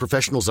looking for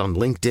professionals on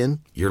LinkedIn,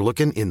 you're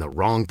looking in the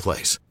wrong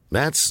place.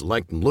 That's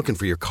like looking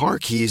for your car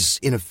keys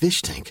in a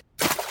fish tank.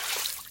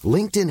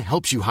 LinkedIn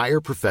helps you hire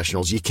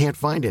professionals you can't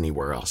find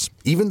anywhere else,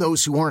 even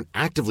those who aren't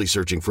actively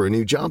searching for a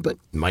new job but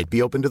might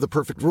be open to the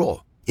perfect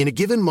role. In a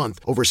given month,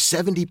 over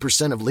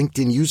 70% of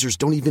LinkedIn users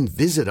don't even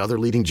visit other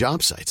leading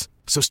job sites.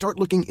 So start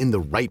looking in the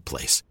right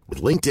place.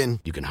 With LinkedIn,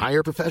 you can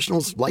hire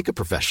professionals like a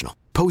professional.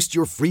 Post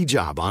your free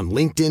job on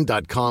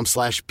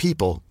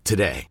linkedin.com/people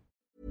today.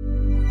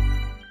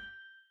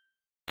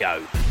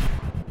 Go.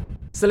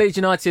 It's the Leeds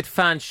United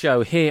fan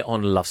show here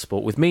on Love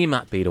Sport with me,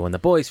 Matt Beadle, and the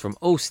boys from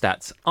All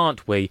Stats,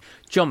 Aren't We,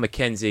 John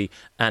McKenzie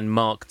and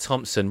Mark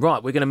Thompson.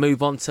 Right, we're going to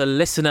move on to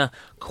listener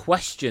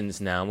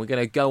questions now, and we're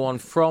going to go on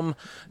from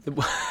the...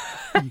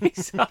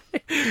 So,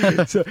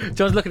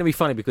 John's looking at me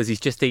funny because he's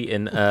just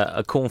eaten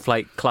a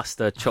cornflake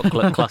cluster,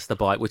 chocolate cluster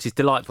bite, which is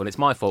delightful, and it's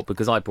my fault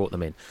because I brought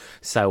them in.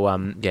 So,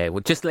 we'll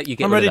just let you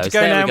get rid of those.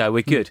 There we go,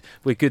 we're good.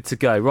 We're good to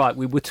go. Right,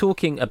 we were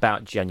talking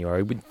about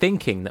January. We're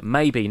thinking that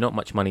maybe not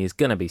much money is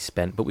going to be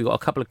spent, but we've got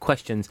a couple of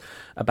questions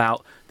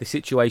about the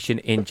situation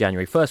in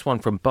January. First one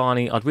from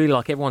Barney. I'd really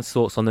like everyone's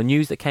thoughts on the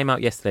news that came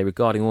out yesterday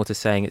regarding Orta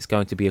saying it's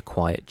going to be a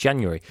quiet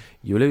January.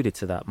 You alluded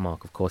to that,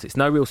 Mark, of course. It's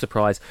no real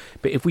surprise,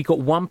 but if we got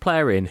one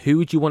player in, who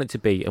would you want it to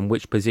be and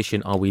which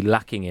position are we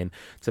lacking in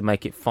to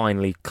make it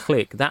finally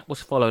click? That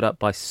was followed up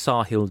by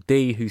Sahil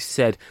D, who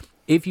said,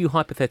 if you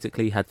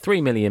hypothetically had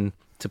 3 million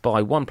to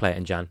buy one player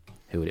in Jan,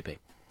 who would it be?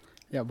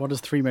 Yeah, what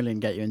does 3 million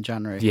get you in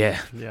January?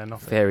 Yeah,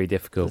 nothing. Very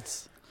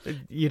difficult.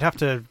 You'd have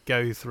to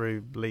go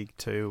through League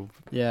Two.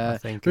 Yeah, I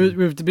think.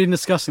 We've been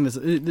discussing this.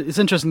 It's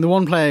interesting. The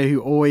one player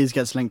who always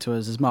gets linked to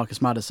us is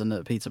Marcus Maddison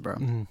at Peterborough.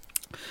 Mm.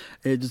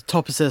 It's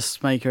top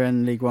assist maker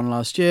in League One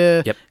last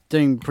year. Yep.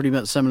 Doing pretty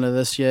much similar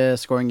this year,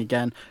 scoring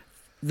again.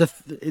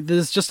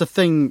 There's just a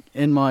thing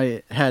in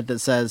my head that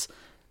says,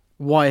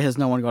 why has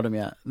no one got him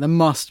yet? There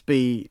must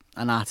be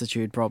an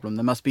attitude problem.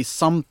 There must be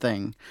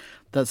something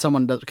that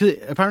someone does, because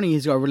apparently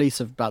he's got a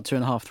release of about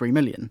 2.5-3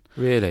 million.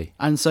 Really?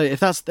 And so if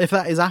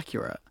that is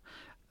accurate,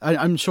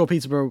 I'm sure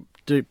Peterborough,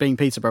 being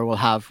Peterborough, will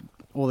have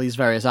all these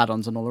various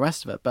add-ons and all the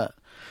rest of it. But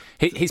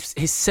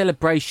his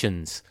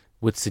celebrations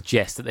would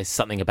suggest that there's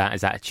something about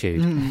his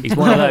attitude. He's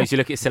one of those, you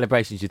look at his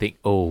celebrations, you think,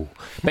 oh.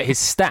 But his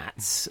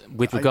stats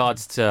with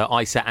regards to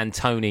Isa and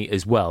Tony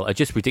as well are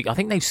just ridiculous. I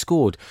think they've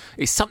scored,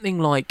 it's something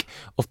like,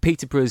 of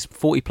Peterborough's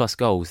 40-plus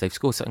goals, they've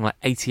scored something like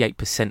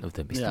 88% of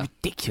them. It's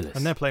ridiculous.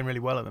 And they're playing really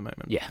well at the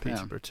moment, yeah.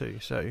 Peterborough too.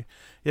 So,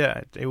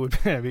 yeah,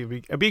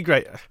 it'd be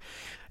great.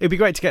 It'd be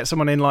great to get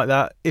someone in like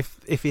that.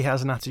 If he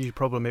has an attitude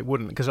problem, it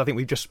wouldn't, because I think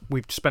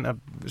we've spent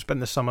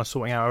the summer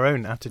sorting out our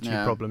own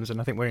attitude problems,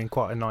 and I think we're in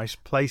quite a nice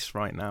place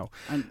right now.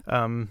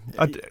 And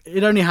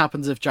it only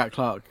happens if Jack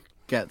Clark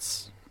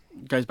goes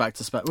back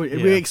to Spurs.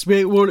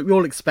 We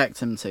all expect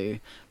him to,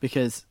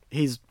 because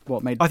he's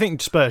made. I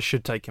think Spurs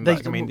should take him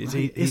back. I mean,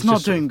 he's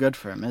not doing good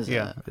for him, is it?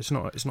 Yeah, it's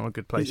not a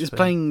good place. He's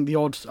playing the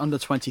odd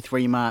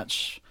under-23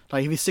 match.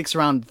 Like, if he sticks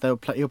around, he'll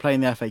play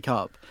in the FA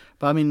Cup.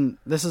 But I mean,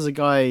 this is a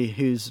guy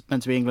who's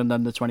meant to be England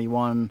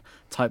under-21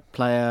 type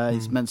player.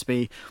 He's meant to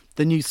be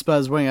the new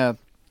Spurs winger.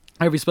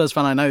 Every Spurs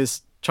fan I know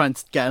is trying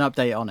to get an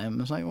update on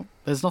him. It's like, well,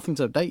 there's nothing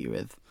to update you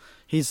with.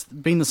 He's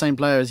been the same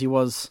player as he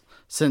was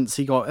since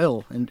he got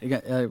ill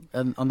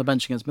on the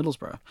bench against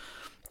Middlesbrough.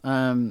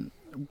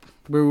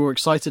 We were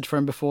excited for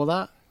him before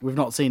that. We've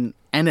not seen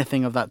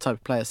anything of that type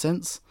of player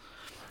since.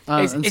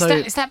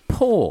 Is that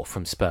poor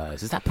from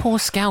Spurs? Is that poor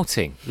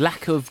scouting?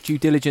 Lack of due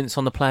diligence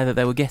on the player that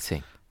they were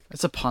getting?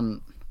 It's a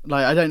punt.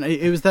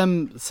 It was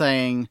them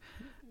saying,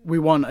 we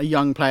want a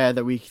young player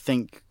that we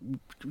think,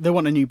 they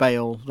want a new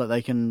Bale that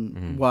they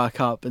can work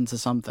up into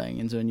something,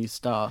 into a new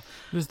star.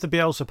 There's the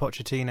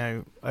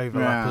Bielsa-Pochettino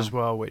overlap as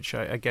well, which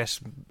I guess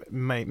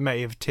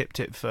may have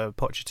tipped it for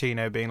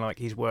Pochettino, being like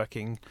he's worked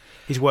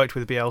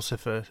with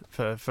Bielsa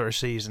for a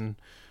season.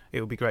 It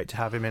would be great to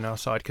have him in our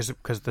side,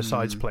 because the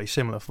sides play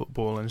similar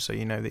football, and so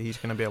you know that he's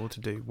going to be able to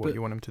do what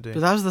you want him to do. But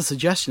that was the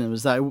suggestion,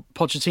 was that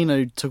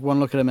Pochettino took one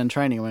look at him in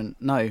training and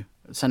went, no,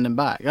 send him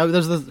back. He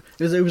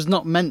was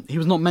not meant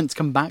to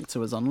come back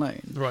to us on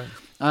loan. Right.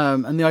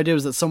 And the idea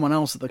was that someone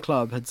else at the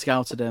club had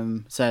scouted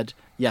him, said,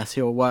 yes,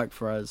 he'll work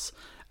for us.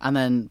 And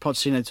then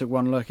Pochettino took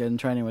one look in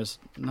training and was,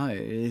 no,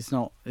 he's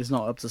not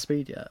up to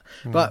speed yet.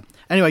 But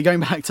anyway,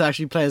 going back to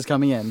actually players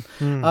coming in,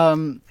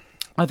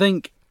 I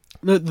think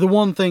the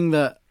one thing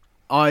that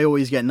I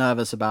always get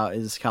nervous about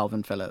is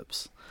Calvin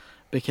Phillips,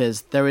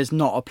 because there is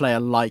not a player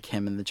like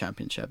him in the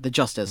Championship. There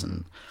just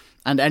isn't.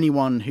 And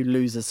anyone who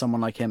loses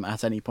someone like him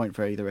at any point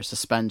for either a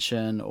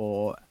suspension,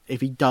 or if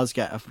he does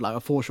get a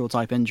Forshaw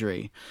type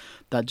injury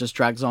that just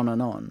drags on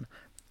and on,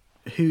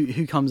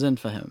 who comes in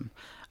for him?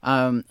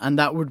 And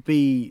that would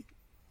be,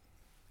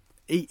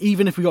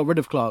 even if we got rid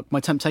of Clark,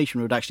 my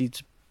temptation would actually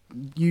to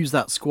use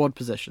that squad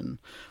position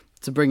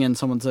to bring in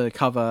someone to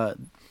cover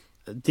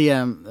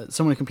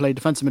someone who can play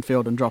defensive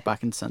midfield and drop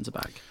back into centre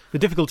back. The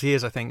difficulty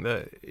is, I think,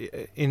 that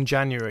in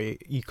January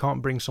you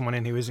can't bring someone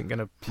in who isn't going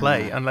to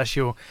play unless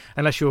you're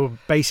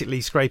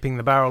basically scraping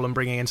the barrel and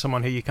bringing in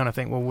someone who you kind of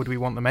think, well, would we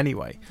want them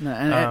anyway? No,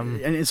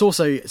 and it's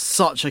also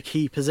such a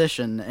key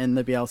position in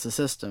the Bielsa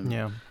system.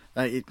 Yeah,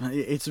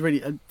 it's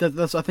really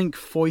that's, I think,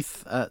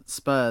 Foyth at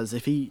Spurs.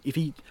 If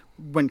he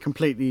went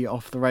completely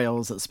off the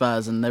rails at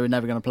Spurs and they were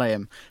never going to play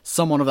him,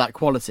 someone of that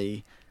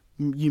quality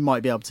you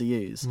might be able to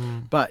use,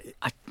 but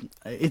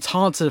it's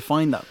hard to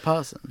find that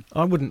person.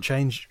 I wouldn't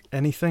change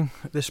anything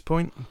at this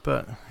point,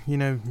 but you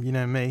know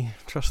me,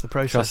 trust the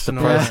process.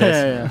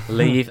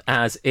 Leave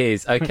as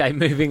is. Okay,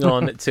 moving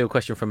on to a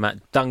question from Matt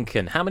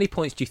Duncan. How many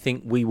points do you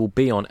think we will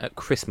be on at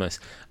Christmas,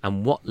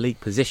 and what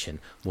league position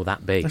will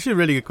that be? That's a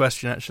really good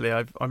question, actually.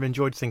 I've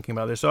enjoyed thinking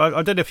about this. So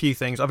I did a few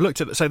things. I've looked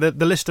at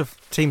the list of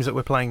teams that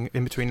we're playing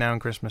in between now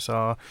and Christmas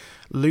are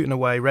Luton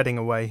away, Reading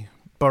away,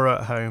 Borough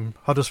at home,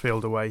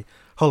 Huddersfield away,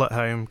 Hull at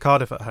home,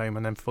 Cardiff at home,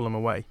 and then Fulham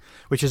away,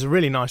 which is a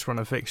really nice run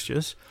of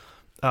fixtures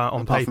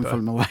on paper.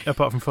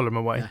 Apart from Fulham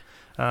away.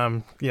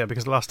 Yeah.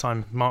 Because the last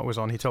time Mark was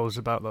on, he told us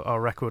about our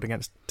record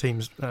against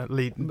teams.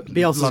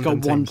 Bielsa's got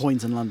 1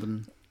 point in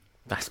London.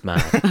 That's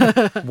mad.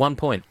 1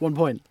 point. 1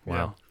 point.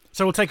 Wow.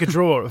 So we'll take a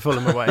draw at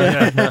Fulham away.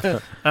 Yeah.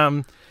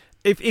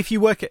 If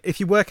you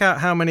work out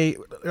how many,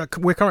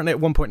 we're currently at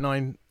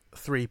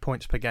 1.93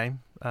 points per game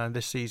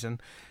this season.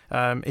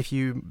 If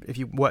you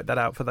work that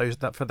out for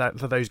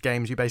those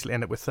games, you basically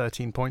end up with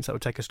 13 points. That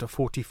would take us to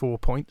 44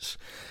 points.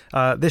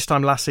 This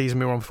time last season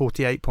we were on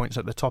 48 points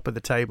at the top of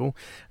the table.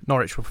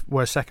 Norwich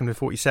were second with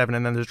 47,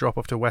 and then there's a drop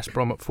off to West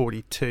Brom at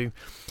 42.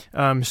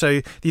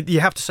 So you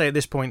have to say at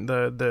this point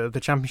the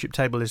Championship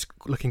table is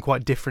looking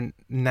quite different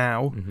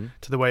now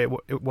to the way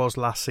it was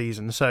last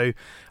season. So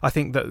I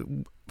think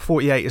that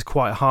 48 is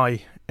quite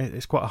high.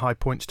 It's quite a high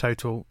points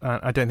total.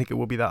 I don't think it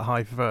will be that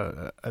high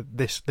for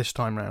this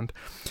time round.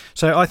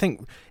 So I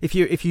think if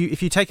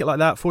you take it like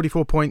that,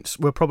 44 points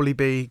will probably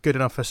be good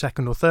enough for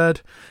second or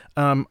third.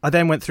 I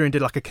then went through and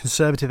did like a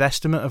conservative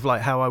estimate of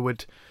like how I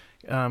would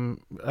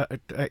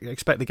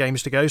expect the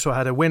games to go. So I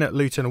had a win at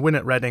Luton, a win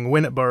at Reading, a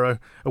win at Borough,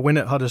 a win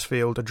at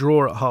Huddersfield, a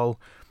draw at Hull,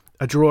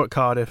 a draw at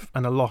Cardiff,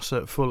 and a loss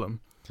at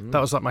Fulham. That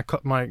was like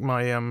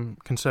my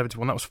conservative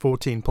one. That was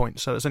 14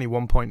 points. So it's only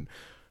 1 point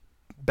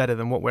better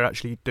than what we're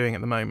actually doing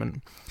at the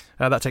moment.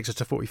 That takes us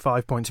to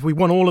 45 points. If we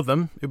won all of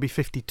them, it would be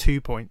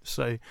 52 points.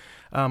 So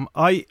I'm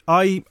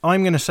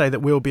going to say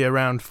that we'll be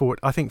around 40.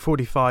 I think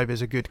 45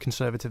 is a good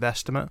conservative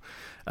estimate.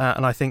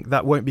 And I think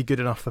that won't be good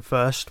enough for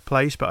first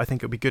place, but I think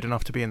it'll be good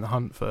enough to be in the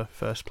hunt for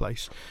first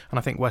place. And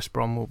I think West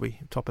Brom will be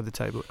top of the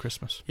table at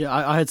Christmas. Yeah,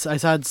 I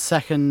had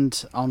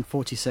second on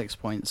 46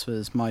 points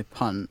was my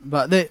punt.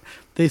 But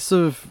they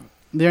sort of,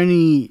 the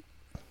only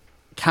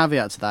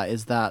caveat to that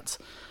is that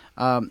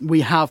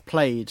we have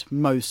played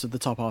most of the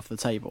top half of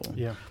the table.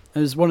 Yeah. It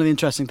was one of the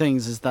interesting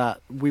things is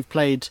that we've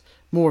played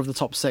more of the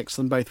top six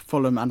than both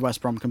Fulham and West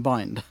Brom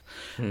combined.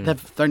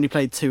 They've only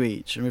played 2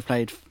 each, and we've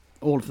played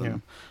all of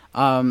them.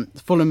 Yeah.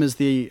 Fulham is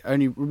the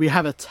only... We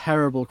have a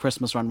terrible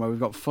Christmas run where we've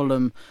got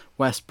Fulham,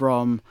 West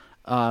Brom,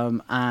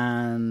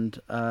 and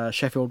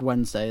Sheffield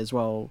Wednesday as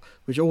well,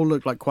 which all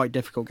look like quite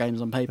difficult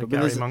games on paper. The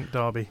Gary Monk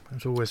derby,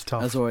 it's always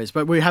tough. As always.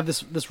 But we have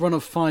this run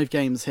of 5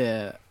 games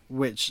here,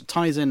 which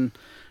ties in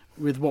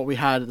with what we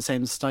had at the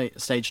same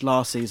stage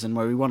last season,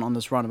 where we went on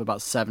this run of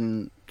about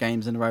 7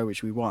 games in a row,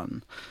 which we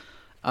won.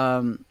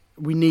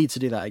 We need to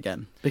do that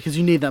again, because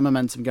you need that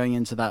momentum going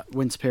into that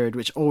winter period,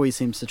 which always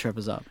seems to trip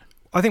us up.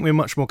 I think we're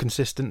much more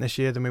consistent this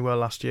year than we were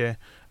last year,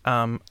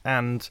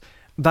 and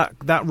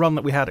that run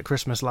that we had at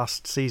Christmas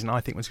last season,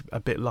 I think, was a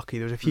bit lucky.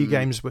 There was a few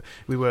games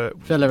we were...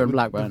 Villa and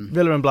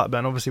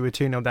Blackburn. Obviously, we were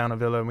 2-0 down at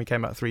Villa and we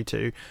came back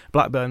 3-2.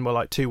 Blackburn were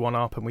like 2-1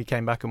 up and we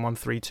came back and won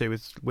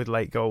 3-2 with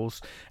late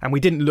goals. And we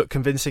didn't look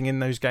convincing in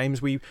those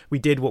games. We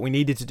did what we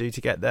needed to do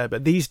to get there.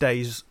 But these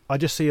days, I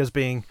just see us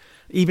being...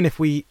 Even if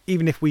we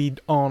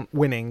aren't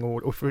winning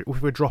or if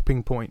we're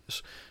dropping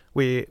points,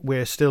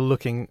 we're still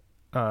looking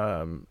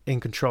in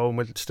control, and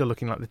we're still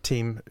looking like the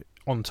team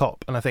on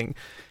top. And I think...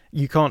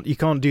 You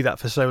can't do that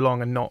for so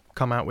long and not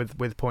come out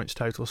with points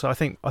total. So I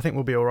think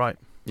we'll be all right.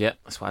 Yeah,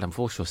 that's what Adam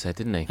Forshaw said,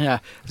 didn't he? Yeah,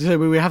 so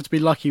we have to be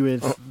lucky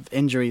with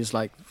injuries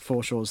like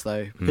Forshaw's,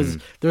 though, because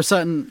there are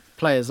certain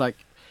players like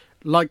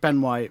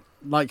Ben White,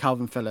 like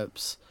Calvin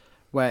Phillips,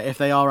 where if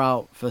they are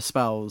out for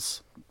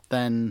spells,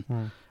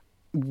 then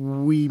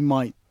we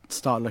might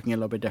start looking a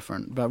little bit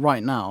different. But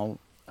right now,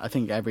 I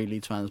think every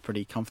Leeds fan is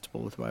pretty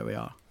comfortable with where we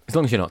are. As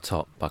long as you're not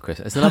top by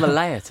Christmas. There's another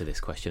layer to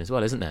this question as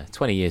well, isn't there?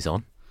 20 years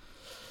on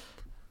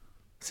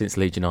since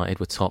Leeds United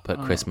were top at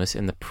Christmas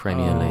in the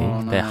Premier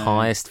League. Their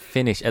highest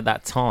finish at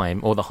that time,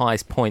 or the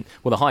highest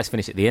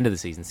finish at the end of the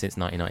season since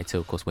 1992,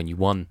 of course, when you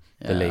won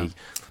the league.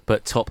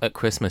 But top at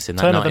Christmas in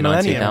that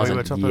 1999-2000. We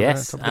were top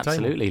yes, of the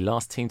absolutely. Table.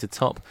 Last team to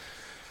top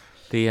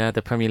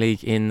the Premier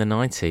League in the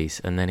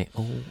 90s, and then it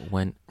all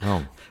went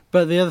wrong.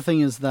 But the other thing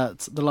is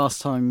that the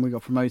last time we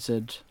got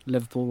promoted,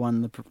 Liverpool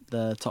won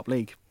the top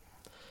league.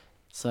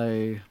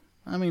 So,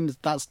 I mean,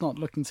 that's not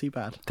looking too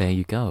bad. There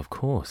you go, of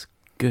course.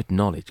 Good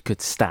knowledge,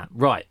 good stat.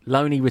 Right,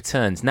 Loney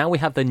returns. Now we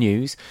have the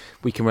news.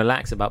 We can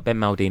relax about Ben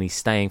Maldini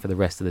staying for the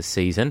rest of the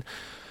season.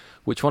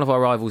 Which one of our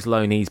rivals'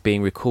 loanees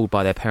being recalled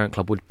by their parent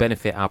club would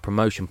benefit our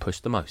promotion push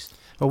the most?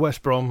 Well,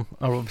 West Brom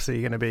are obviously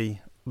going to be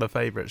the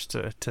favourites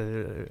to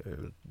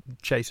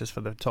chase us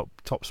for the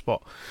top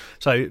spot.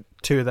 So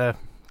two of their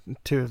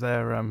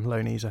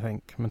loanees, I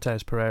think,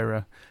 Mateus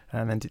Pereira,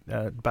 and then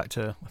back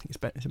to, I think it's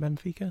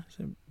Benfica.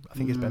 I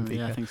think it's Benfica.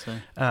 Yeah, I think so.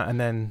 And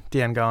then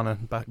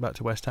Diangana back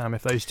to West Ham.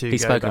 If those two,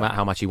 he's spoken about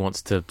how much he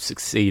wants to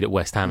succeed at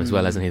West Ham as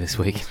well, hasn't he, this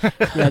week?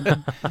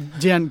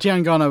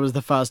 Diangana was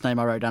the first name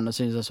I wrote down as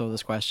soon as I saw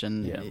this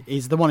question. Yeah.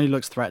 He's the one who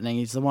looks threatening.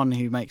 He's the one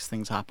who makes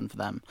things happen for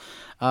them.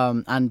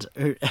 And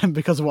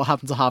because of what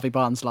happened to Harvey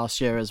Barnes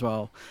last year as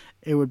well,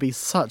 it would be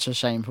such a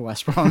shame for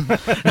West Brom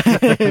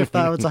if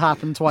that were to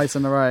happen twice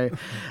in a row.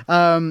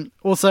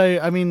 Also,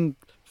 I mean,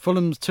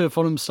 two of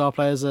Fulham's star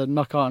players are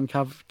Knockaert and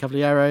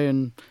Cavaliero,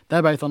 and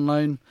they're both on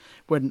loan.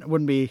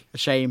 Wouldn't be a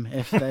shame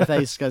if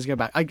they guys go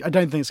back. I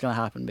don't think it's going to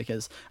happen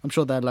because I'm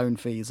sure their loan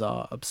fees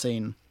are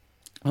obscene,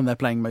 and they're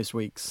playing most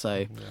weeks.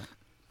 So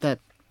they're.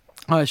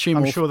 I'm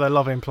sure they're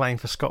loving playing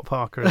for Scott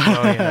Parker as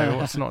well. You know,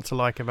 what's not to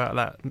like about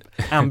that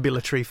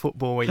ambulatory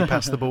football where you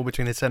pass the ball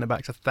between the centre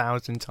backs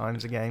 1,000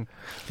 times a game?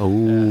 Oh,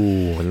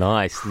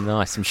 nice.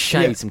 Some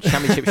shade, some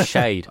championship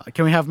shade.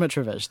 Can we have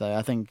Mitrovic though?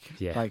 I think.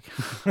 Yeah,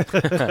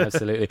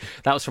 absolutely.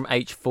 That was from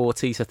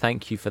H40. So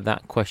thank you for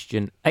that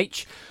question,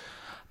 H.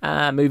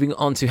 Moving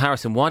on to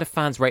Harrison. Why do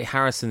fans rate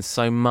Harrison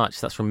so much?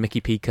 That's from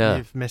Mickey P. Kerr.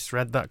 You've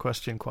misread that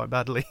question quite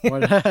badly.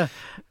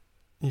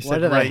 You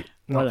said rate,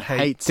 not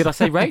hate. Did I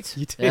say rate?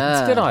 You did.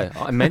 Yeah. Did I?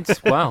 I meant,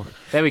 wow.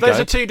 There we go. Those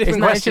are two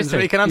different questions,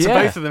 but you can answer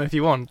both of them if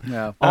you want.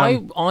 Yeah.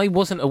 I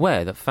wasn't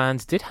aware that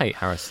fans did hate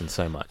Harrison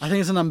so much. I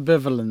think it's an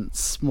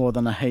ambivalence more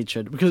than a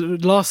hatred. Because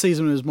last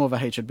season it was more of a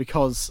hatred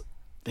because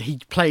he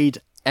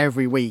played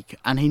every week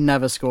and he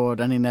never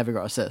scored and he never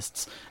got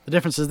assists. The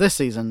difference is this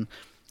season,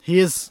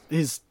 he's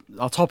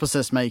our top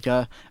assist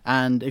maker,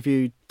 and if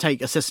you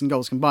take assists and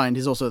goals combined,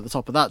 he's also at the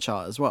top of that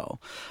chart as well.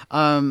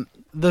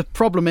 The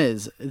problem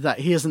is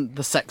that he isn't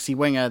the sexy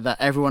winger that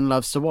everyone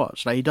loves to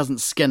watch. Like, he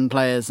doesn't skin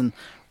players and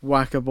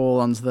whack a ball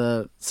onto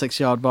the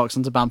 6-yard box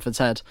onto Bamford's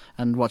head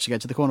and watch it go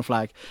to the corner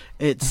flag.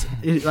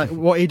 Like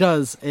what he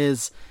does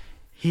is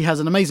he has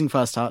an amazing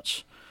first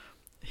touch.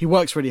 He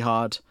works really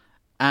hard,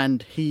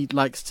 and he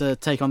likes to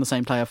take on the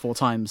same player 4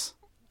 times,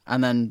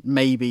 and then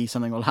maybe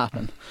something will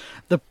happen.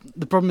 The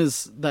problem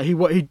is that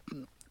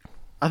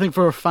I think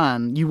for a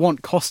fan, you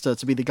want Costa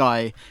to be the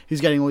guy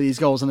who's getting all these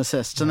goals and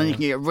assists, and then you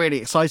can get really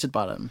excited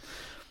about him.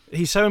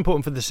 He's so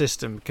important for the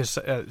system because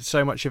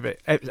so much of it,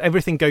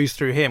 everything goes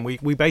through him.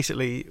 We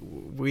basically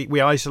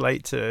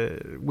isolate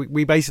to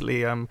we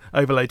basically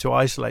overload to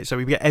isolate. So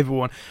we get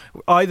everyone.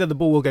 Either the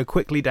ball will go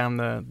quickly down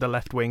the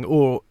left wing,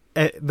 or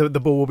the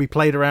ball will be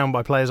played around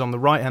by players on the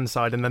right hand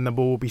side, and then the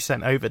ball will be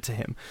sent over to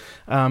him.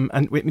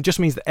 And it just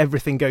means that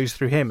everything goes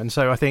through him. And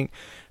so I think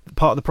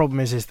part of the problem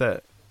is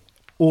that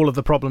all of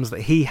the problems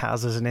that he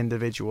has as an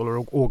individual are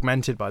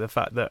augmented by the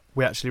fact that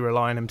we actually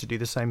rely on him to do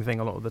the same thing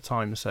a lot of the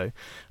time. So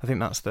I think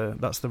that's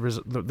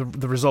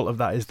the result of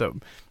that, is that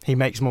he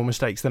makes more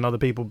mistakes than other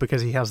people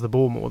because he has the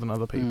ball more than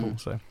other people.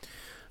 So.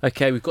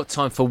 Okay, we've got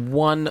time for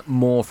one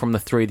more from the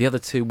 3. The other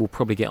 2 we'll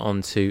probably get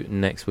on to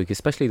next week,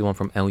 especially the one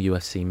from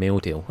LUFC Meal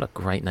Deal. What a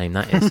great name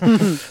that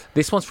is.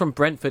 This one's from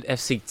Brentford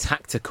FC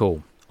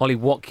Tactical. Ollie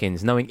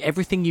Watkins, knowing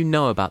everything you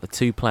know about the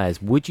 2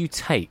 players, would you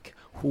take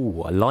a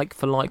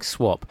like-for-like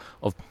swap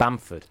of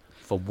Bamford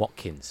for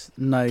Watkins?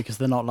 No, because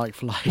they're not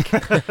like-for-like.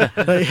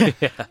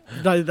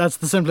 No, that's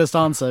the simplest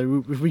answer.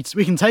 We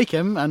can take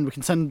him and we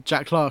can send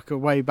Jack Clarke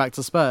away back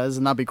to Spurs,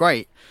 and that'd be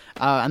great.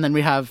 And then we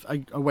have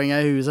a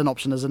winger who's an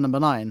option as a number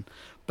 9.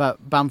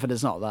 But Bamford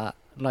is not that.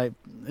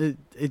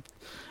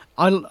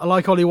 I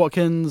like Ollie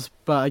Watkins,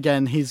 but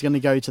again, he's going to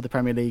go to the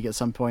Premier League at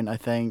some point, I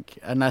think.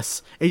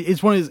 Unless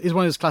it's one of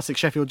those classic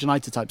Sheffield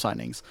United type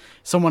signings.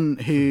 Someone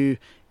who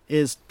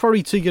is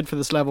probably too good for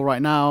this level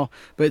right now,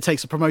 but it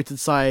takes a promoted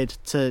side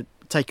to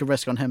take a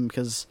risk on him,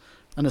 because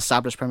an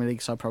established Premier League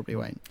side probably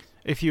won't.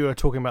 If you were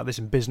talking about this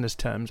in business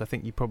terms, I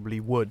think you probably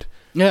would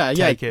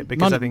take it,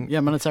 because I think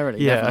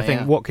monetarily. I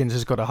think Watkins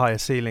has got a higher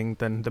ceiling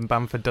than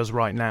Bamford does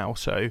right now.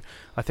 So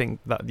I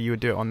think that you would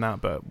do it on that,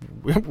 but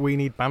we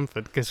need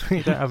Bamford because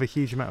we don't have a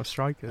huge amount of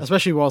strikers,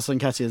 especially whilst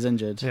Nketiah is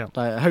injured. Yeah.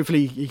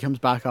 Hopefully he comes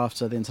back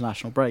after the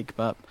international break,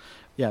 but.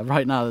 Yeah,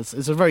 right now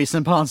it's a very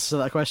simple answer to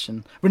that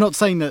question. We're not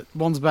saying that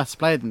one's a better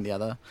player than the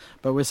other,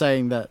 but we're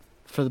saying that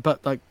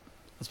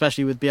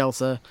especially with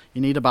Bielsa,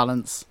 you need a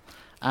balance,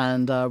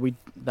 and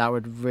that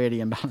would really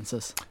imbalance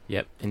us.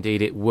 Yep,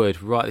 indeed it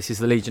would. Right, this is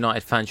the Leeds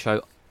United Fan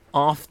Show.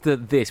 After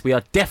this, we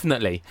are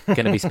definitely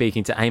going to be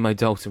speaking to Amo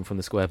Dalton from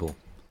the Square Ball.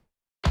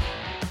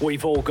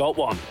 We've all got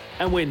one,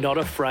 and we're not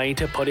afraid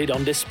to put it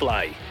on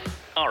display.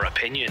 Our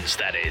opinions,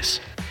 that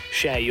is.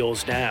 Share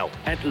yours now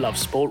at Love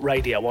Sport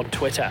Radio on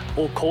Twitter,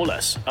 or call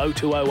us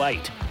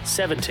 0208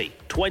 70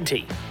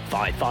 20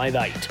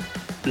 558.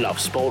 Love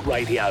Sport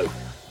Radio,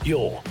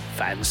 your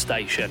fan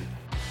station.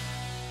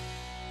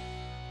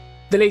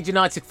 The Leeds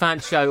United Fan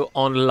Show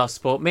on Love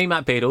Sport. Me,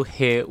 Matt Beadle,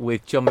 here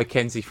with John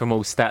McKenzie from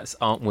All Stats,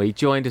 Aren't We?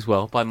 Joined as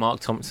well by Mark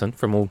Thompson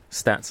from All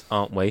Stats,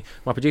 Aren't We?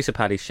 My producer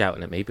Paddy's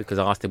shouting at me because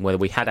I asked him whether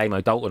we had Amo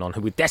Dalton on,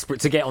 who we're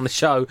desperate to get on the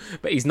show,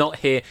 but he's not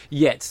here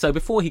yet. So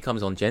before he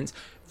comes on, gents,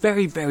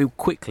 very, very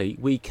quickly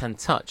we can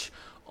touch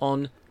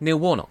on Neil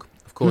Warnock.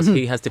 Of course,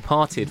 he has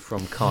departed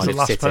from Cardiff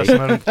City.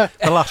 The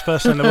last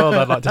person in the world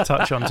I'd like to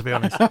touch on, to be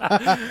honest.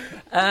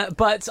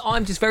 But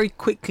I'm just very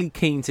quickly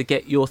keen to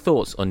get your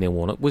thoughts on Neil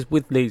Warnock. Was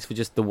with Leeds for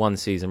just the one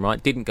season,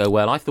 right? Didn't go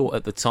well. I thought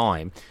at the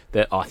time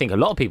that, I think a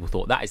lot of people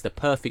thought, that is the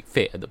perfect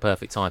fit at the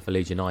perfect time for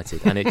Leeds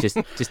United, and it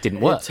just didn't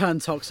work. It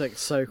turned toxic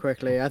so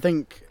quickly. I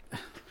think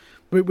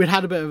we'd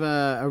had a bit of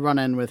a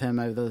run-in with him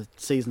over the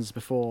seasons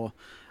before.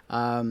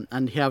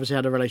 And he obviously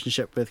had a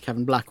relationship with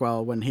Kevin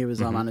Blackwell when he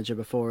was our manager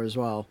before as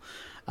well.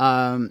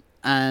 And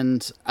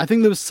I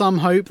think there was some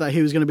hope that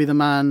he was going to be the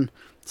man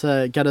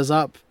to get us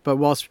up. But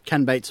whilst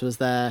Ken Bates was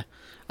there,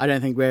 I don't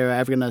think we were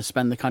ever going to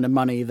spend the kind of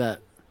money that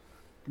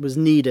was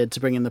needed to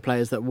bring in the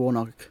players that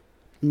Warnock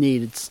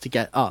needs to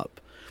get up.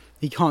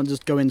 He can't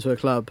just go into a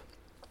club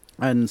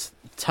and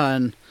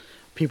turn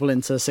people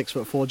into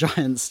 6'4"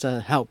 giants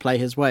to help play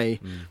his way.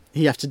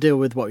 You have to deal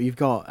with what you've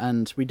got,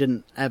 and we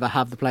didn't ever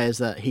have the players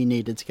that he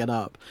needed to get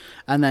up.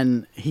 And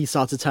then he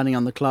started turning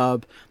on the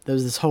club. There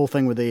was this whole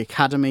thing with the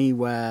academy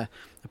where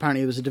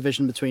apparently there was a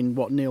division between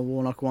what Neil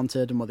Warnock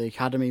wanted and what the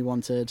academy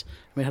wanted.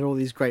 We had all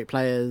these great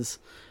players,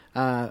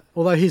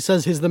 although he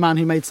says he's the man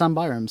who made Sam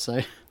Byram,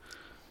 so...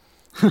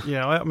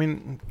 Yeah, I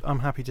mean, I'm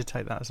happy to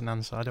take that as an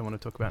answer. I don't want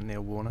to talk about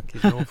Neil Warnock.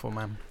 He's an awful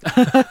man.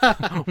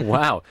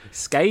 Wow.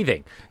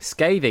 Scathing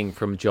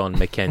from John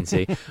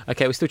McKenzie.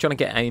 Okay, we're still trying to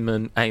get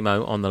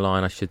Amo on the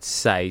line, I should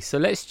say. So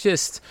let's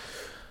just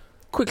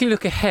quickly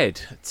look ahead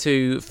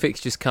to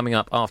fixtures coming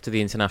up after the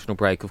international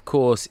break. Of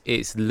course,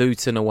 it's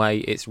Luton away,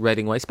 it's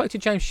Reading away. I spoke to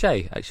James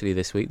Shea, actually,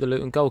 this week, the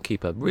Luton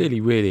goalkeeper. Really,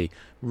 really,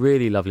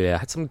 really lovely there. I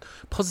had some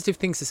positive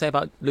things to say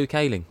about Luke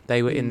Ayling.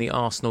 They were in the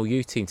Arsenal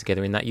youth team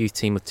together, in that youth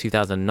team of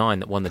 2009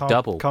 that won the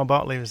double. Carl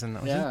Bartley was in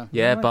that, was he?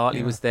 Yeah,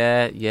 Bartley was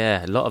there.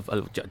 Yeah, a lot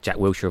of Jack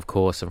Wilshere, of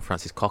course, and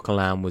Francis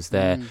Coquelin was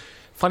there.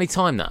 Funny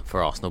time that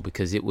for Arsenal,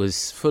 because it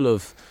was full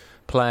of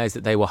players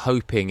that they were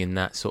hoping in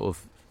that sort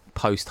of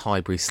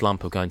post-Highbury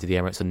slump of going to the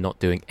Emirates and not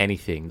doing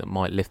anything that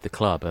might lift the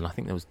club, and I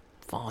think there was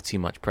far too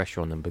much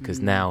pressure on them, because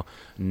now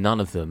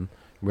none of them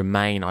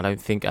remain, I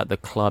don't think, at the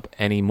club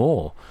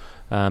anymore.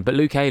 But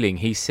Luke Ayling,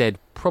 he said,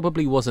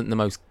 probably wasn't the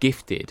most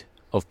gifted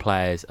of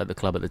players at the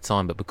club at the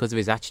time, but because of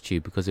his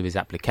attitude, because of his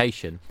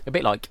application, a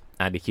bit like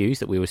Andy Hughes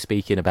that we were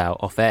speaking about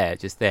off air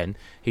just then,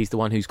 he's the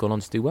one who's gone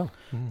on to do well.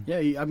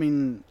 Yeah, I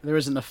mean, there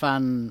isn't a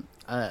fan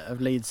of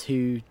Leeds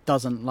who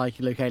doesn't like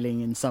Luke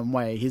Ayling in some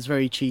way. He's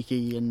very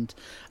cheeky, and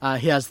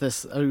he has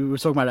this, we were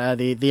talking about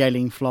the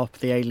Ayling flop,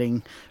 the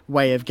Ayling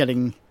way of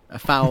getting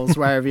fouls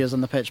wherever he is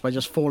on the pitch by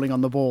just falling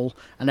on the ball,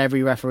 and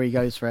every referee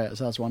goes for it,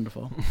 so that's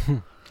wonderful.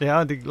 Yeah, I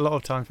had a lot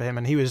of time for him,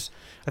 and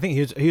I think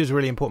he was a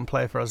really important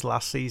player for us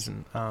last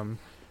season.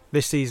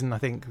 This season, I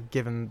think,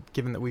 given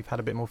that we've had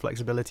a bit more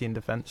flexibility in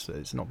defence,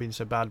 it's not been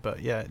so bad.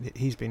 But yeah,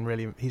 he's been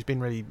really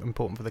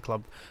important for the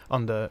club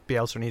under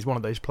Bielsa, and he's one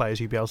of those players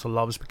who Bielsa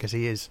loves because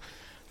he is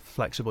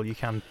flexible. You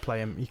can play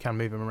him, you can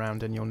move him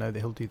around, and you'll know that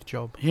he'll do the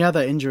job. He had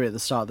that injury at the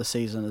start of the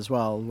season as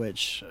well,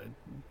 which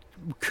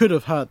could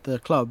have hurt the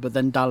club, but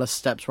then Dallas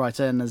steps right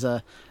in as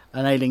an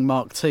Ayling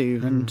Mark II,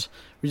 and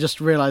we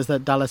just realised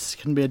that Dallas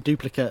can be a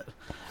duplicate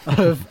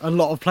of a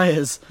lot of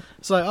players.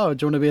 It's like, oh,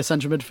 do you want to be a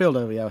central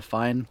midfielder? Yeah,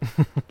 fine.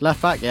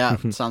 Left back? Yeah,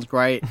 sounds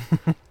great.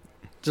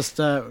 Just,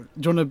 do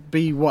you want to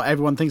be what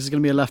everyone thinks is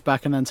going to be a left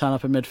back and then turn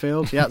up in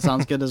midfield? Yeah, it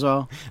sounds good as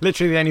well.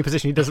 Literally the only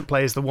position he doesn't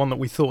play is the one that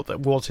we thought that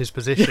was his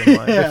position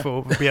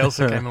before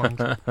Bielsa came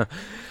along.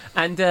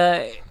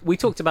 And we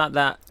talked about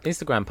that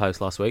Instagram post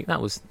last week.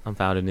 That was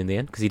unfounded in the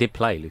end because he did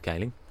play, Luke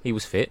Ayling. He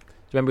was fit.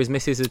 Do you remember his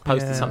missus had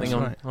posted something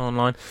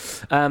online?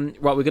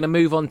 Right, we're going to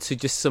move on to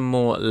just some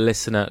more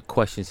listener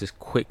questions just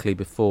quickly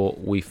before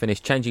we finish.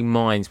 Changing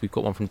minds, we've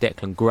got one from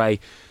Declan Gray.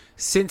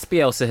 Since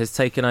Bielsa has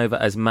taken over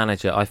as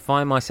manager, I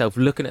find myself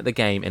looking at the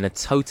game in a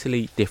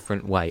totally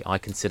different way. I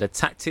consider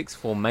tactics,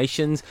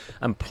 formations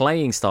and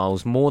playing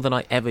styles more than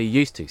I ever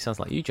used to. Sounds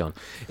like you, John.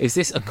 Is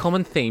this a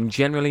common theme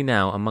generally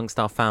now amongst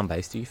our fan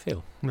base, do you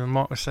feel? Well,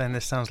 Mark was saying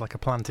this sounds like a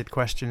planted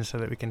question so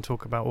that we can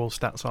talk about all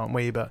stats, aren't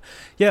we? But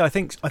yeah, I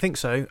think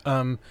so.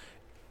 And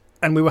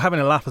we were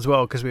having a laugh as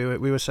well because we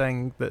were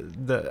saying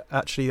that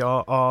actually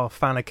our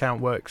fan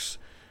account works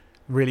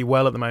really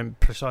well at the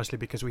moment precisely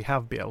because we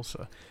have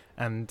Bielsa.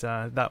 And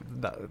that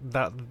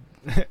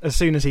as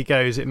soon as he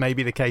goes, it may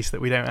be the case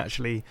that we don't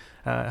actually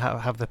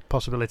have the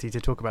possibility to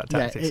talk about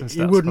tactics and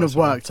stuff. It wouldn't have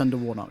worked under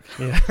Warnock.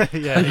 Yeah,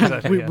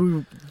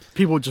 exactly.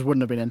 People just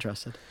wouldn't have been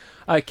interested.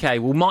 Okay,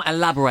 we might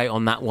elaborate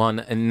on that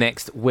one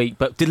next week,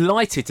 but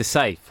delighted to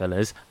say,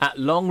 fellas, at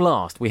long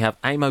last, we have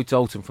Amo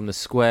Dalton from the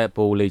Square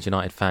Ball Leeds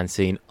United fan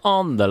scene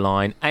on the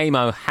line.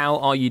 Amo, how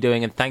are you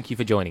doing? And thank you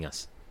for joining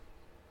us.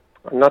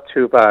 I'm not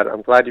too bad.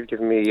 I'm glad you've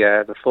given me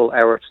the full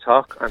hour to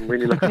talk. I'm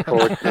really looking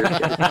forward to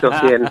getting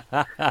stuck in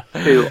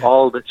to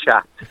all the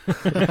chat.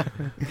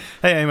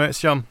 Hey, Amo, it's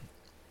John.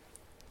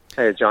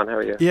 Hey, John, how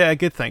are you? Yeah,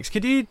 good, thanks.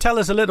 Could you tell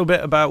us a little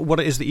bit about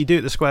what it is that you do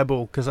at the Square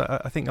Ball? Because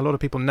I think a lot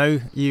of people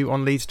know you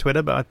on Leeds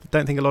Twitter, but I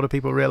don't think a lot of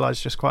people realise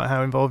just quite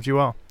how involved you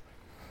are.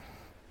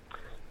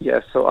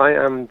 Yeah, so I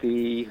am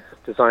the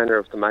designer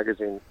of the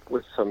magazine,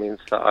 which so means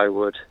that I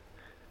would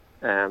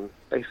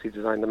basically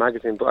design the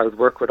magazine, but I would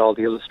work with all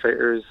the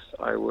illustrators,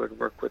 I would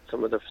work with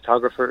some of the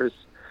photographers,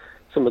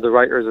 some of the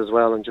writers as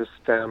well, and just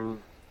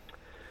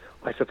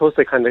I suppose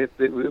they kind of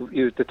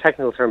use the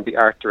technical term be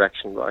art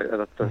direction,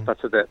 but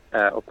that's a bit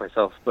up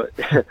myself, but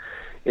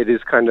it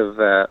is kind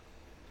of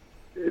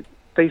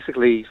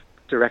basically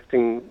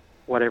directing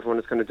what everyone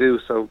is going to do,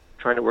 so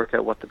trying to work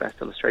out what the best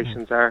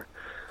illustrations are,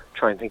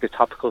 trying to think of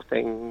topical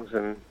things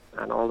and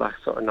all that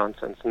sort of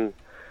nonsense, and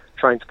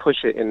trying to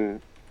push it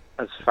in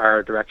as far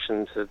a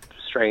direction to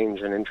strange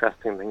and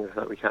interesting things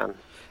that we can.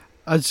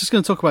 I was just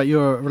going to talk about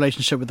your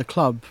relationship with the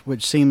club,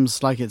 which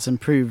seems like it's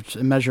improved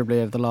immeasurably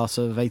over the last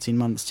sort of 18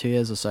 months, 2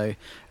 years or so.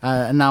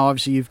 And now,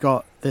 obviously, you've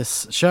got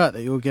this shirt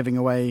that you're giving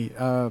away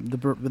that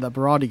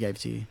Berardi gave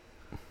to you.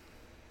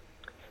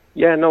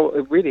 Yeah, no,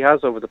 it really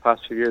has over the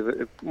past few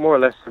years. More or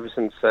less ever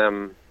since,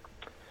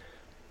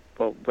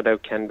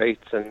 without Ken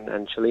Bates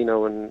and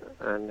Cellino and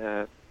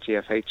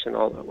GFH and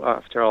all,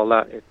 after all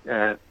that,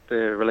 the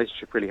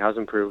relationship really has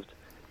improved.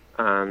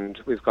 And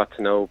we've got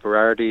to know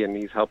Berardi, and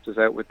he's helped us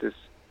out with this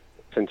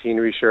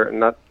centenary shirt,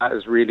 and that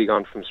has really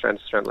gone from strength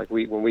to strength. Like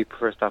when we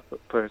first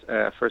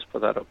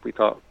put that up, we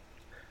thought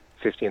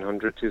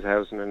 1,500,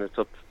 2,000, and it's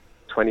up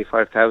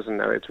 25,000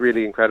 now. It's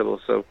really incredible.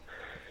 So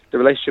the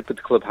relationship with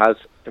the club has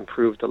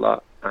improved a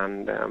lot,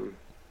 and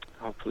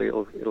hopefully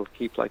it'll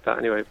keep like that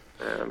anyway.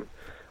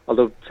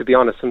 Although, to be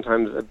honest,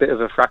 sometimes a bit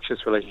of a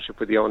fractious relationship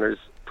with the owners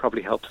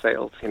probably helps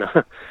sales. You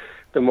know,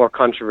 the more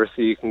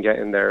controversy you can get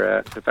in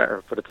there, the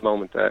better. But at the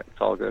moment,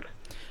 it's all good.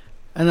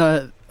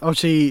 And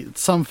obviously,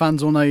 some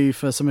fans will know you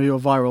for some of your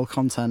viral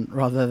content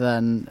rather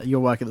than your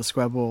work at the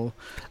Square Ball.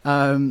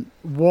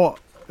 What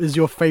is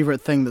your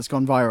favourite thing that's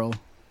gone viral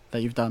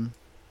that you've done?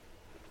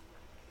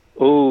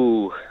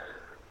 Oh,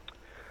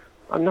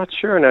 I'm not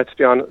sure now, to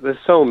be honest. There's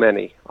so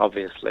many,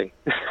 obviously.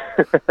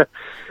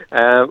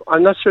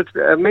 I'm not sure.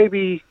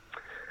 Maybe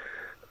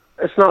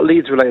it's not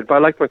Leeds related, but I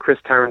like my Chris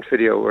Tarrant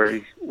video where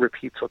he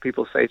repeats what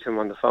people say to him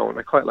on the phone.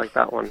 I quite like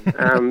that one.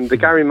 The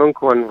Gary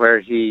Monk one where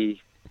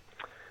he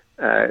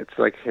it's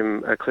like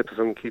a clip of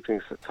him keep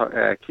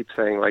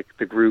saying like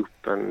the group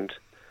and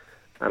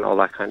all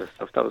that kind of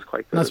stuff. That was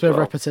quite good. That's a bit of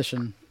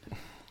repetition.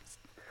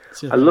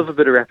 I love a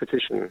bit of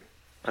repetition.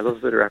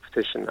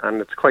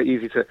 And it's quite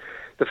easy to.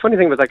 The funny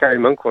thing with that Gary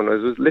Monk one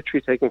was it was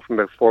literally taken from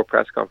about 4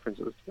 press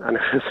conferences, and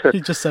it was,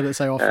 he just said it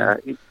so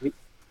often.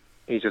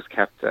 He just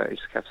kept saying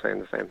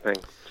the same thing.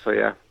 So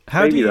yeah,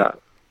 how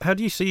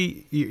do you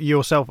see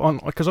yourself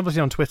on? Because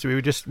obviously on Twitter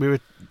we were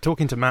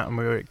talking to Matt and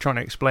we were trying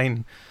to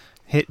explain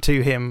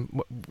to him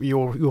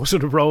your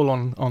sort of role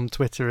on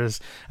Twitter as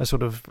a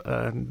sort of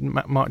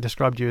Mark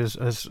described you as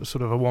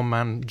sort of a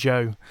one-man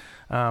Joe,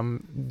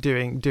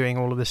 doing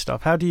all of this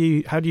stuff. How do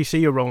you see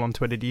your role on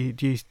Twitter?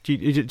 Is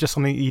it just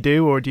something you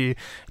do, or do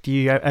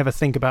you ever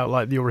think about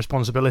like your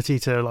responsibility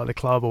to like the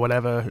club or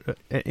whatever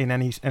in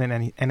any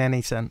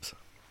sense?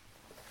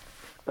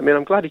 I mean,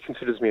 I'm glad he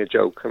considers me a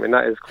joke. I mean,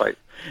 that is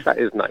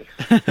nice.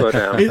 But,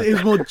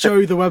 it's more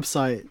Joe the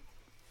website.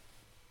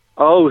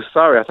 Oh,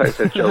 sorry, I thought you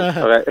said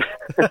joke.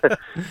 Okay.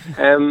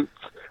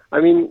 I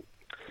mean,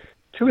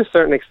 to a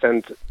certain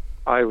extent,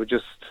 I would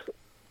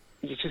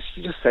you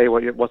just say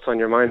what's on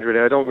your mind. Really,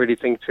 I don't really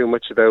think too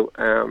much about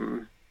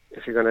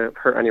if you're going to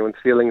hurt anyone's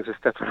feelings or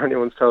step on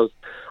anyone's toes.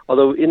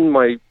 Although in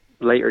my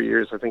later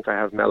years, I think I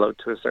have mellowed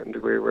to a certain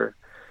degree, where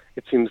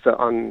it seems that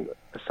on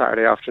a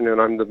Saturday afternoon,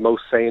 I'm the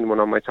most sane one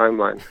on my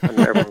timeline, and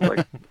everyone's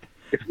like,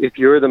 if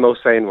you're the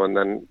most sane one,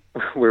 then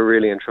we're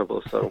really in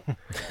trouble. So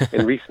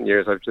in recent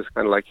years, I've just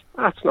kind of like,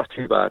 it's not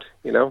too bad,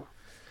 you know?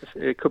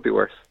 It could be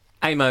worse.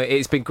 Amo,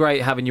 it's been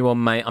great having you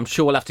on, mate. I'm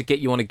sure we'll have to get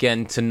you on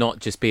again to not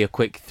just be a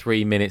quick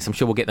 3 minutes. I'm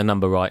sure we'll get the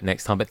number right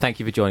next time. But thank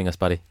you for joining us,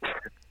 buddy.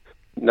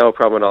 No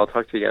problem at all.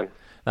 Talk to you again.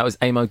 That was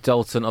Amo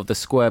Dalton of the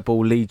Square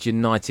Ball Leeds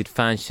United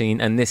fan scene.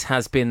 And this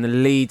has been the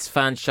Leeds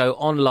Fan Show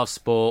on Love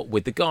Sport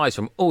with the guys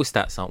from All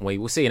Stats, aren't we?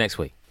 We'll see you next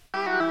week.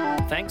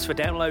 Thanks for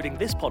downloading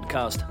this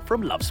podcast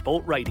from Love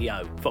Sport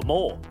Radio. For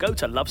more, go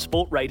to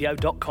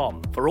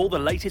lovesportradio.com for all the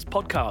latest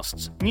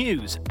podcasts,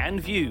 news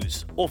and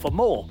views. Or for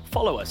more,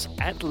 follow us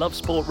at Love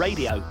Sport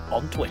Radio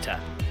on Twitter.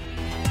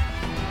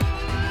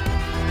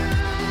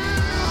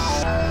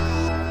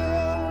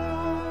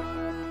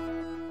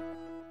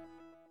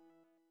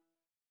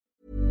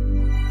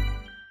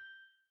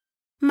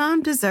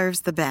 Mom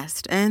deserves the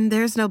best, and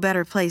there's no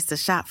better place to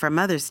shop for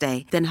Mother's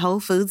Day than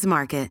Whole Foods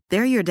Market.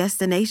 They're your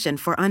destination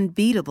for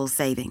unbeatable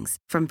savings,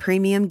 from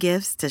premium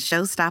gifts to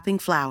show-stopping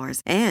flowers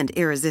and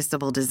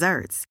irresistible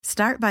desserts.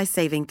 Start by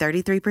saving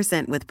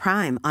 33% with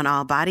Prime on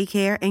all body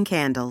care and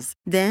candles.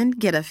 Then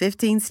get a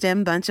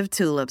 15-stem bunch of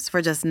tulips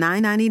for just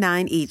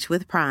 $9.99 each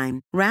with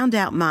Prime. Round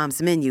out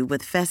Mom's menu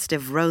with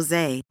festive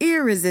rosé,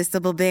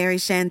 irresistible berry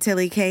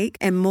chantilly cake,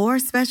 and more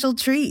special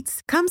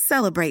treats. Come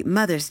celebrate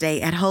Mother's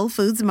Day at Whole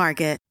Foods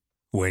Market.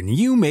 When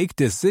you make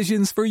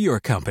decisions for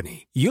your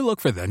company, you look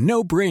for the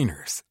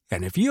no-brainers.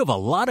 And if you have a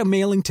lot of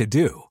mailing to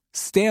do,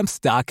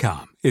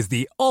 Stamps.com is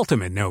the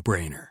ultimate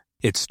no-brainer.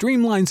 It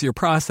streamlines your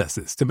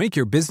processes to make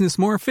your business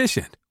more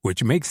efficient,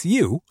 which makes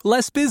you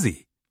less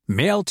busy.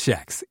 Mail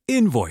checks,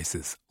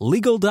 invoices,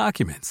 legal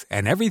documents,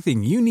 and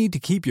everything you need to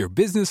keep your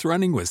business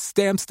running with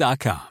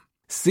Stamps.com.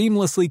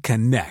 Seamlessly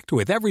connect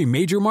with every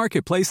major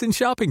marketplace and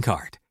shopping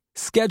cart.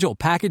 Schedule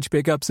package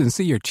pickups and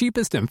see your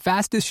cheapest and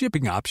fastest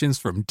shipping options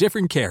from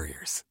different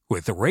carriers.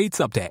 With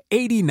rates up to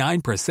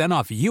 89%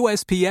 off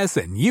USPS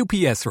and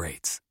UPS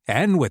rates.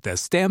 And with the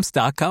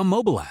Stamps.com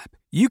mobile app,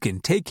 you can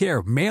take care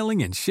of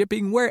mailing and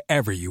shipping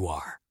wherever you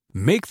are.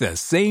 Make the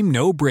same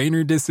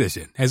no-brainer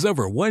decision as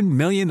over 1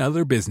 million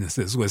other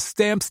businesses with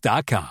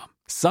Stamps.com.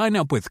 Sign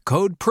up with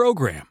code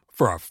PROGRAM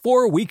for a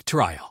 4-week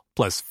trial,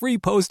 plus free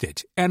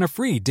postage and a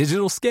free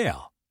digital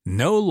scale.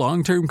 No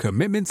long-term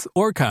commitments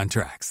or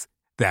contracts.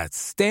 That's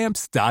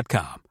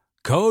Stamps.com.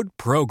 Code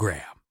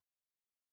PROGRAM.